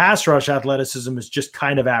 His pass rush athleticism is just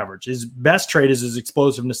kind of average. His best trait is his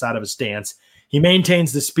explosiveness out of his stance. He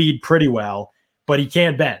maintains the speed pretty well, but he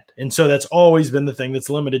can't bend. And so that's always been the thing that's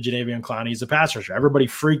limited Jadeveon Clowney as a pass rusher. Everybody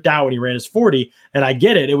freaked out when he ran his 40, and I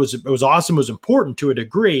get it. It was awesome. It was important to a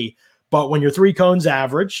degree. But when your 3 cones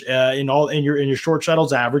average, in your short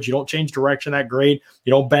shuttles average, you don't change direction that great.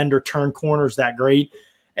 You don't bend or turn corners that great.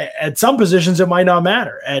 At some positions, it might not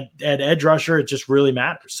matter. At edge rusher, it just really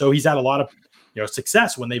matters. So he's had a lot of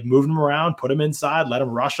success when they've moved him around, put him inside, let him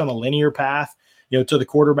rush on a linear path, to the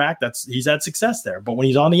quarterback. He's had success there. But when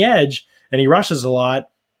he's on the edge and he rushes a lot,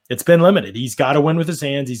 it's been limited. He's got to win with his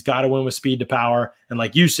hands. He's got to win with speed to power. And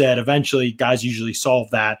like you said, eventually guys usually solve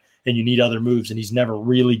that, and you need other moves. And he's never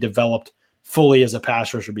really developed fully as a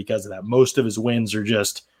pass rusher because of that. Most of his wins are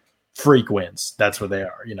just freak wins. That's what they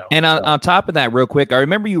are, And on top of that, real quick, I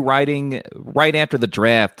remember you writing right after the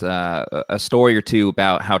draft a story or two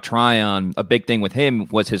about how Tryon, a big thing with him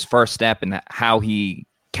was his first step and how he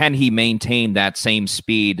maintain that same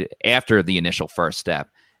speed after the initial first step.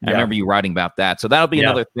 I remember you writing about that. So that'll be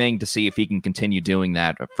another thing to see if he can continue doing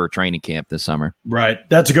that for training camp this summer. Right.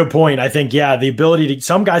 That's a good point. I think, the ability to,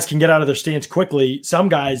 some guys can get out of their stance quickly. Some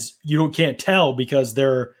guys can't tell because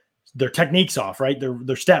their technique's off, right?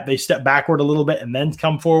 They step backward a little bit and then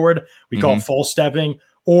come forward. We call it false stepping,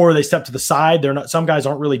 or they step to the side. Some guys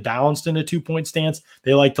aren't really balanced in a 2-point stance.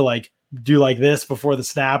 They like to do like this before the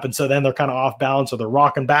snap. And so then they're kind of off balance, or they're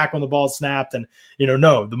rocking back when the ball's snapped. And,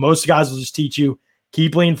 no, the most guys will just teach you,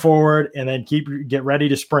 keep lean forward and then get ready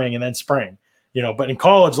to spring and then spring, but in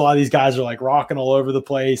college, a lot of these guys are rocking all over the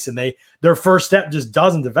place, and their first step just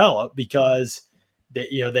doesn't develop because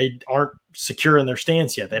they aren't secure in their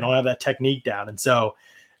stance yet. They don't have that technique down. And so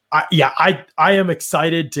I am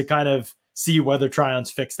excited to kind of see whether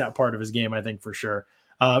Tryon's fixed that part of his game. I think for sure.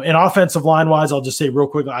 And offensive line wise, I'll just say real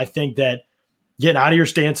quick, I think that getting out of your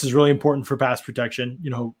stance is really important for pass protection.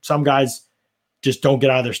 Some guys just don't get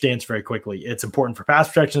out of their stance very quickly. It's important for pass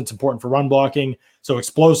protection. It's important for run blocking. So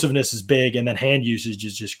explosiveness is big, and then hand usage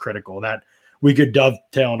is just critical. That we could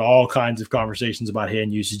dovetail into all kinds of conversations about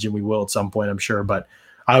hand usage, and we will at some point, I'm sure. But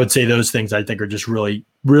I would say those things I think are just really,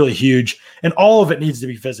 really huge, and all of it needs to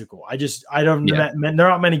be physical. there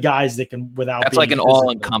aren't many guys that can without. That's like an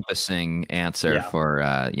all-encompassing answer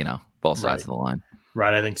for both sides of the line.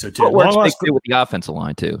 Right, I think so too. It works with the offensive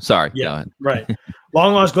line too. Sorry, go ahead. Right.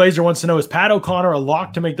 Long Lost Glazer wants to know, is Pat O'Connor a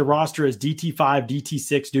lock to make the roster as DT5,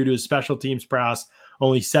 DT6 due to his special teams prowess?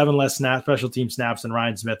 Only 7 less special team snaps than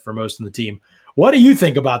Ryan Smith for most of the team. What do you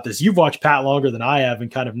think about this? You've watched Pat longer than I have and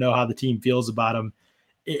kind of know how the team feels about him.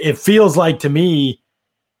 It feels like to me,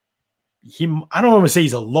 I don't want to say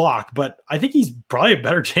he's a lock, but I think he's probably a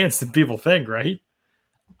better chance than people think, right?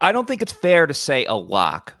 I don't think it's fair to say a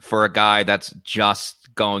lock for a guy that's just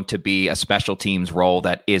going to be a special teams role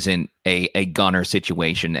that isn't a gunner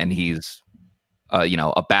situation, and he's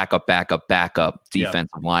a backup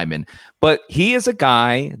defensive lineman. But he is a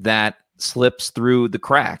guy that slips through the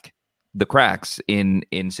cracks in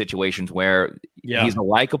situations where he's a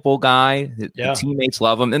likable guy. The teammates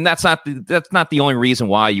love him, and that's not the only reason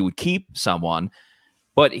why you would keep someone.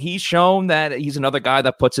 But he's shown that he's another guy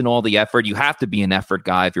that puts in all the effort. You have to be an effort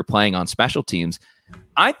guy if you're playing on special teams.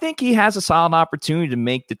 I think he has a solid opportunity to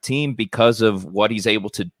make the team because of what he's able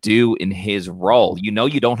to do in his role.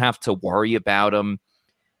 You don't have to worry about him in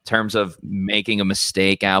terms of making a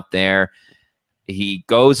mistake out there. He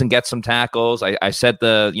goes and gets some tackles. I said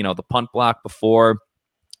the punt block before.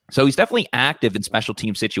 So he's definitely active in special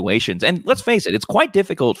team situations. And let's face it, it's quite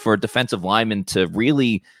difficult for a defensive lineman to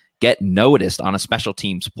really get noticed on a special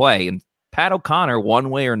teams play. And Pat O'Connor,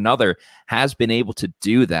 one way or another, has been able to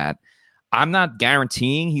do that. I'm not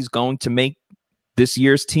guaranteeing he's going to make this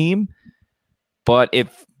year's team, but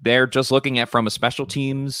if they're just looking at from a special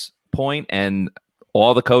teams point, and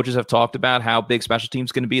all the coaches have talked about how big special teams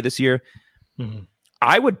is going to be this year,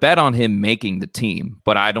 I would bet on him making the team,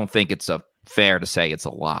 but I don't think it's fair to say it's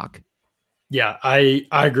a lock. Yeah, I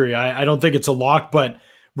agree. I don't think it's a lock, but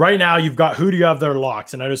right now you've got, who do you have their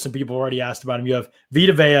locks? And I know some people already asked about him. You have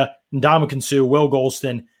Vita Vea, Ndamukong Suh, Will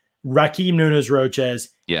Golston, Raheem Nunez-Roches,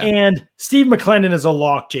 and Steve McClendon is a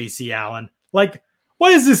lock, JC Allen.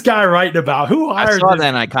 What is this guy writing about? Who hired him? I saw that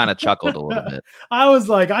and I kind of chuckled a little bit.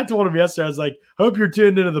 I told him yesterday, I was like, hope you're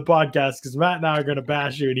tuned into the podcast because Matt and I are going to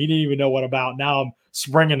bash you, and he didn't even know what about. Now I'm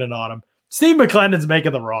springing it on him. Steve McClendon's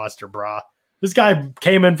making the roster, brah. This guy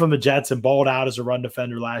came in from the Jets and balled out as a run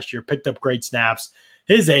defender last year, picked up great snaps.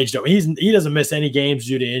 his age though, he doesn't miss any games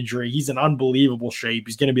due to injury. He's in unbelievable shape.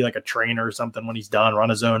 He's going to be like a trainer or something when he's done, run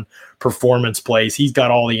his own performance plays. He's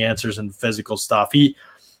got all the answers and physical stuff.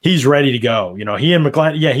 He's ready to go. He and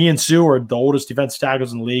McClendon, he and Sue are the oldest defensive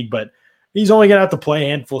tackles in the league, but he's only going to have to play a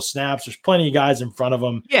handful of snaps. There's plenty of guys in front of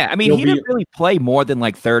him. Yeah, I mean, he didn't really play more than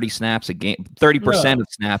like 30 snaps a game, 30% of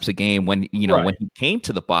snaps a game when when he came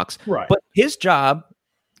to the Bucs. Right. But his job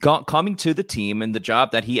coming to the team and the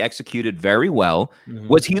job that he executed very well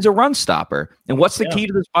was he's a run stopper. And what's the key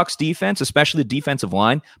to this Bucs defense, especially the defensive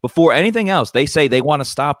line? Before anything else, they say they want to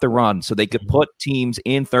stop the run so they could put teams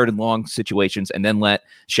in third and long situations and then let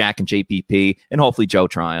Shaq and JPP and hopefully Joe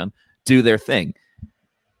Tryon do their thing.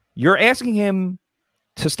 You're asking him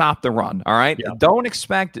to stop the run, all right? Yeah. Don't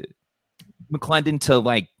expect McClendon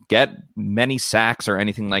to get many sacks or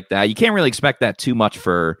anything like that. You can't really expect that too much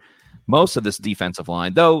for most of this defensive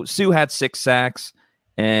line, though. Sue had 6 sacks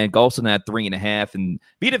and Golson had 3.5, and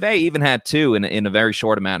Vita Vea even had 2 in a very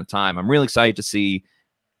short amount of time. I'm really excited to see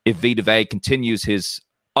if Vita Vea continues his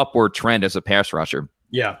upward trend as a pass rusher.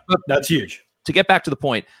 Yeah, that's huge. To get back to the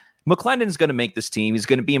point, McClendon is going to make this team. He's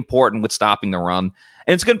going to be important with stopping the run,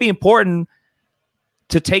 and it's going to be important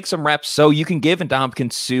to take some reps so you can give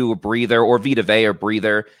Ndamukong Suh a breather or Vita Vea a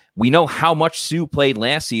breather. We know how much Sue played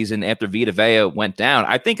last season after Vita Vea went down.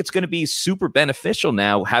 I think it's going to be super beneficial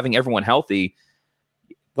now having everyone healthy.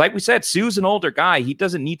 Like we said, Sue's an older guy. He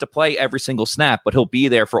doesn't need to play every single snap, but he'll be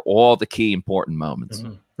there for all the key important moments.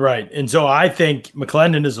 Mm-hmm. Right. And so I think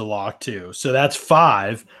McClendon is a lock too. So that's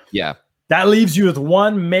 5. Yeah. That leaves you with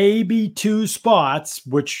 1, maybe 2 spots,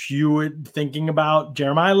 which you were thinking about.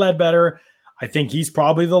 Jeremiah Ledbetter, I think he's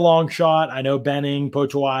probably the long shot. I know Benning,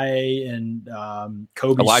 Pochwaye, and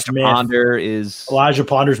Kobe Elijah Smith. Elijah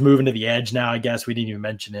Ponder's moving to the edge now, I guess. We didn't even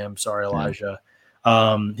mention him. Sorry, Elijah.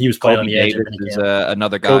 He was playing on the edge. Is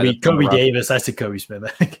another guy. Kobe Davis. I said Kobe Smith.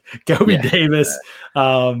 Davis.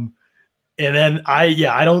 And then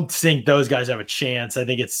I don't think those guys have a chance. I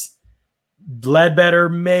think it's Ledbetter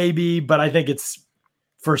maybe, but I think it's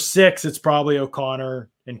for 6, it's probably O'Connor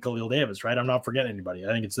and Khalil Davis, right? I'm not forgetting anybody. I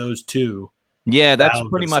think it's those 2. Yeah, that's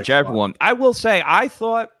pretty much everyone. I will say, I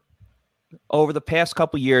thought over the past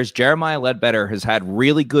couple of years, Jeremiah Ledbetter has had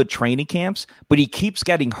really good training camps, but he keeps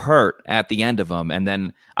getting hurt at the end of them. And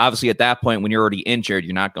then obviously at that point, when you're already injured,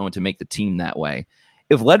 you're not going to make the team that way.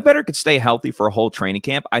 If Ledbetter could stay healthy for a whole training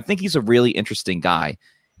camp, I think he's a really interesting guy.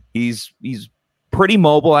 He's pretty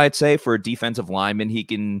mobile, I'd say, for a defensive lineman.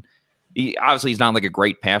 Obviously, he's not like a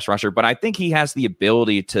great pass rusher, but I think he has the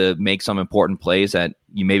ability to make some important plays that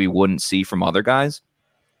you maybe wouldn't see from other guys.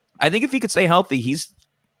 I think if he could stay healthy, he's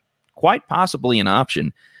quite possibly an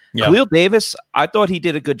option. Yeah. Khalil Davis, I thought he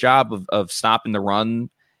did a good job of stopping the run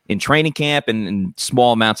in training camp and in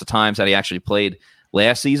small amounts of times that he actually played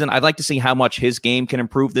last season. I'd like to see how much his game can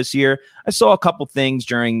improve this year. I saw a couple things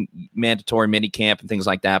during mandatory minicamp and things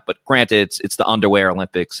like that, but granted, it's the underwear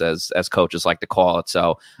Olympics, as coaches like to call it,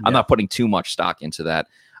 so I'm not putting too much stock into that.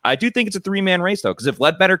 I do think it's a 3-man race, though, because if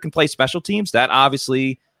Ledbetter can play special teams, that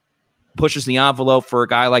obviously pushes the envelope for a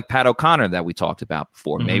guy like Pat O'Connor that we talked about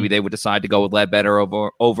before. Mm-hmm. Maybe they would decide to go with Ledbetter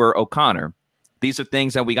over O'Connor. These are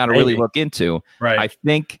things that we got to really look into. Right.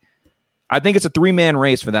 I think it's a 3-man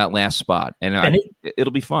race for that last spot, and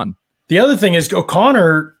it'll be fun. The other thing is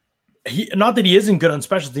O'Connor, not that he isn't good on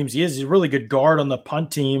special teams. He's a really good guard on the punt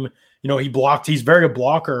team. He blocked. He's a very good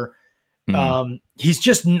blocker. Mm-hmm. He's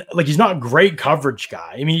just he's not a great coverage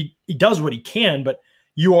guy. I mean, he does what he can, but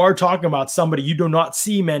you are talking about somebody you do not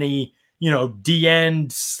see many,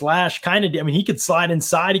 D-end / kind of. I mean, he could slide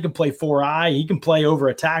inside. He can play 4-eye. He can play over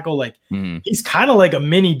a tackle. He's kind of like a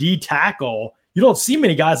mini D tackle. You don't see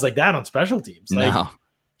many guys like that on special teams.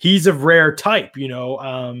 He's a rare type,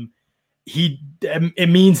 it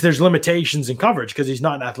means there's limitations in coverage because he's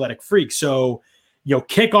not an athletic freak. So,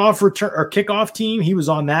 kickoff return or kickoff team, he was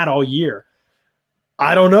on that all year.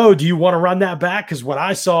 I don't know. Do you want to run that back? Because what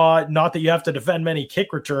I saw, not that you have to defend many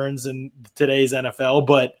kick returns in today's NFL,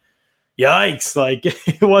 but yikes,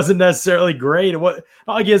 it wasn't necessarily great. Not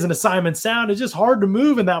like he has an assignment sound. It's just hard to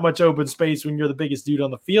move in that much open space when you're the biggest dude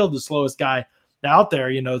on the field, the slowest guy out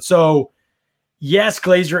there, So yes,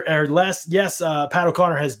 Pat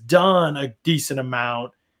O'Connor has done a decent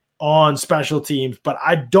amount on special teams, but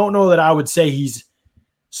I don't know that I would say he's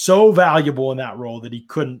so valuable in that role that he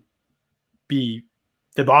couldn't be.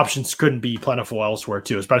 The options couldn't be plentiful elsewhere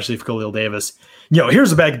too, especially for Khalil Davis. Here's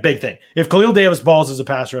the big thing: if Khalil Davis balls as a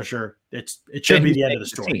pass rusher, it should be the end of the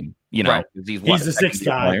story. Right. He's the 6th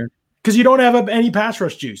guy because you don't have any pass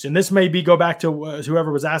rush juice, and this may go back to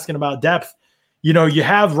whoever was asking about depth. You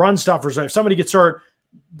have run stuffers. If somebody gets hurt,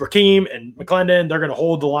 Raheem and McClendon, they're going to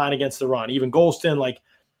hold the line against the run. Even Golston, like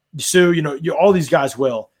Sue, all these guys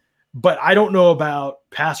will. But I don't know about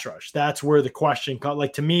pass rush. That's where the question comes.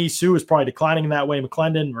 Like, to me, Sue is probably declining in that way.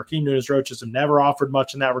 McClendon, Raheem Nunez-Roches have never offered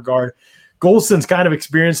much in that regard. Golston's kind of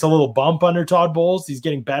experienced a little bump under Todd Bowles. He's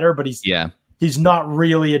getting better, but he's not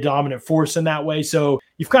really a dominant force in that way. So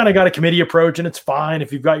you've kind of got a committee approach, and it's fine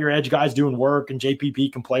if you've got your edge guys doing work, and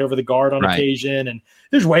JPP can play over the guard on occasion, and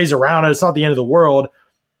there's ways around it. It's not the end of the world.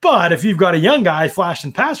 But if you've got a young guy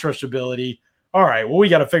flashing pass rush ability, all right, well, we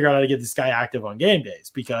got to figure out how to get this guy active on game days,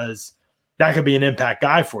 because that could be an impact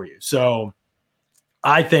guy for you. So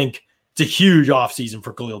I think it's a huge offseason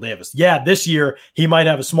for Khalil Davis. Yeah, this year he might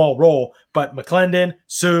have a small role, but McClendon,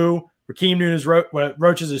 Sue, Raheem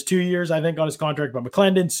Nunez-Roches is 2 years, I think, on his contract, but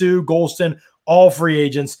McClendon, Sue, Golston, all free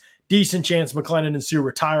agents. Decent chance McClendon and Sue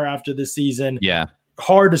retire after this season. Yeah.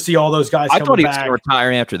 Hard to see all those guys coming back. I thought he was going to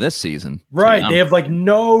retire after this season. Right. They have like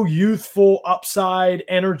no youthful upside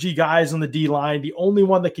energy guys on the D line. The only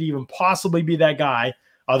one that could even possibly be that guy,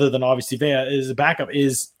 other than obviously Vea, is a backup,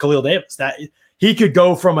 is Khalil Davis. That he could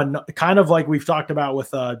go from a kind of like we've talked about with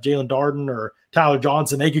Jalen Darden or Tyler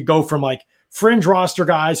Johnson. They could go from like fringe roster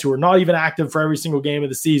guys who are not even active for every single game of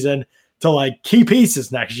the season to like key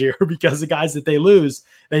pieces next year, because the guys that they lose,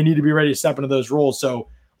 they need to be ready to step into those roles. So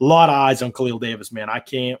a lot of eyes on Khalil Davis, man. I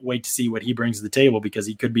can't wait to see what he brings to the table, because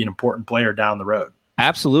he could be an important player down the road.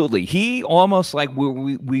 Absolutely. He almost like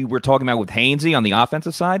we were talking about with Hainsey on the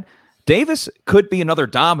offensive side. Davis could be another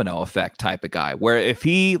domino effect type of guy, where if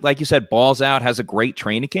he, like you said, balls out, has a great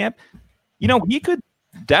training camp, he could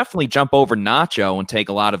definitely jump over Nacho and take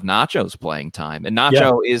a lot of Nacho's playing time. And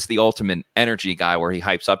Nacho is the ultimate energy guy, where he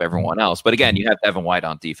hypes up everyone else. But again, you have Devin White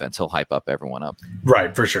on defense. He'll hype up everyone up.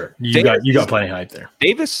 Right, for sure. You got plenty of hype there.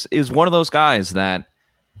 Davis is one of those guys that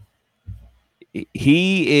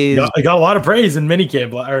he is. He got a lot of praise in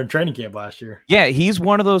minicamp or in training camp last year. Yeah, he's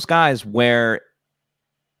one of those guys where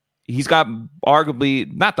he's got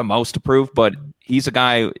arguably not the most to prove, but he's a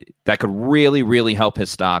guy that could really, really help his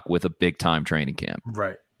stock with a big time training camp.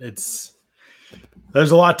 Right. There's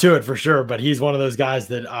a lot to it for sure, but he's one of those guys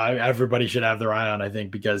that everybody should have their eye on, I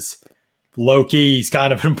think, because low key he's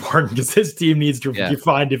kind of important, because his team needs to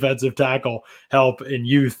find defensive tackle help in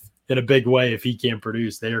youth in a big way. If he can't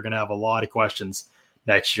produce, they are going to have a lot of questions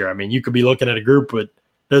next year. I mean, you could be looking at a group that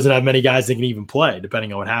doesn't have many guys that can even play,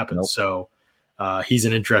 depending on what happens. Nope. So he's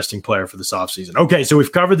an interesting player for this offseason. Okay, so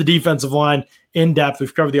we've covered the defensive line in depth.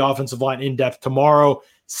 We've covered the offensive line in depth. Tomorrow,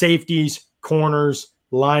 safeties, corners,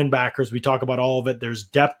 linebackers. We talk about all of it. There's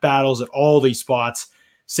depth battles at all these spots.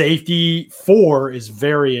 Safety 4 is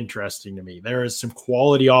very interesting to me. There is some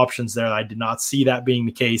quality options there. I did not see that being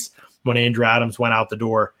the case when Andrew Adams went out the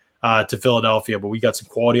door to Philadelphia, but we got some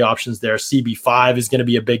quality options there. CB5 is going to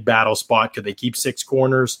be a big battle spot. Could they keep 6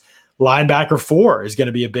 corners? Linebacker 4 is going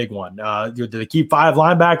to be a big one. Do they keep 5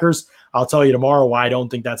 linebackers? I'll tell you tomorrow why I don't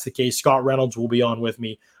think that's the case. Scott Reynolds will be on with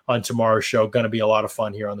me on tomorrow's show. Going to be a lot of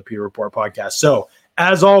fun here on the Pewter Report podcast. So,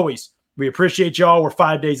 as always, we appreciate y'all. We're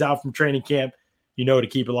 5 days out from training camp. To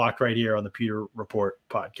keep it locked right here on the Pewter Report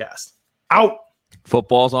podcast. Out.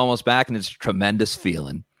 Football's almost back, and it's a tremendous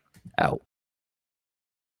feeling. Out.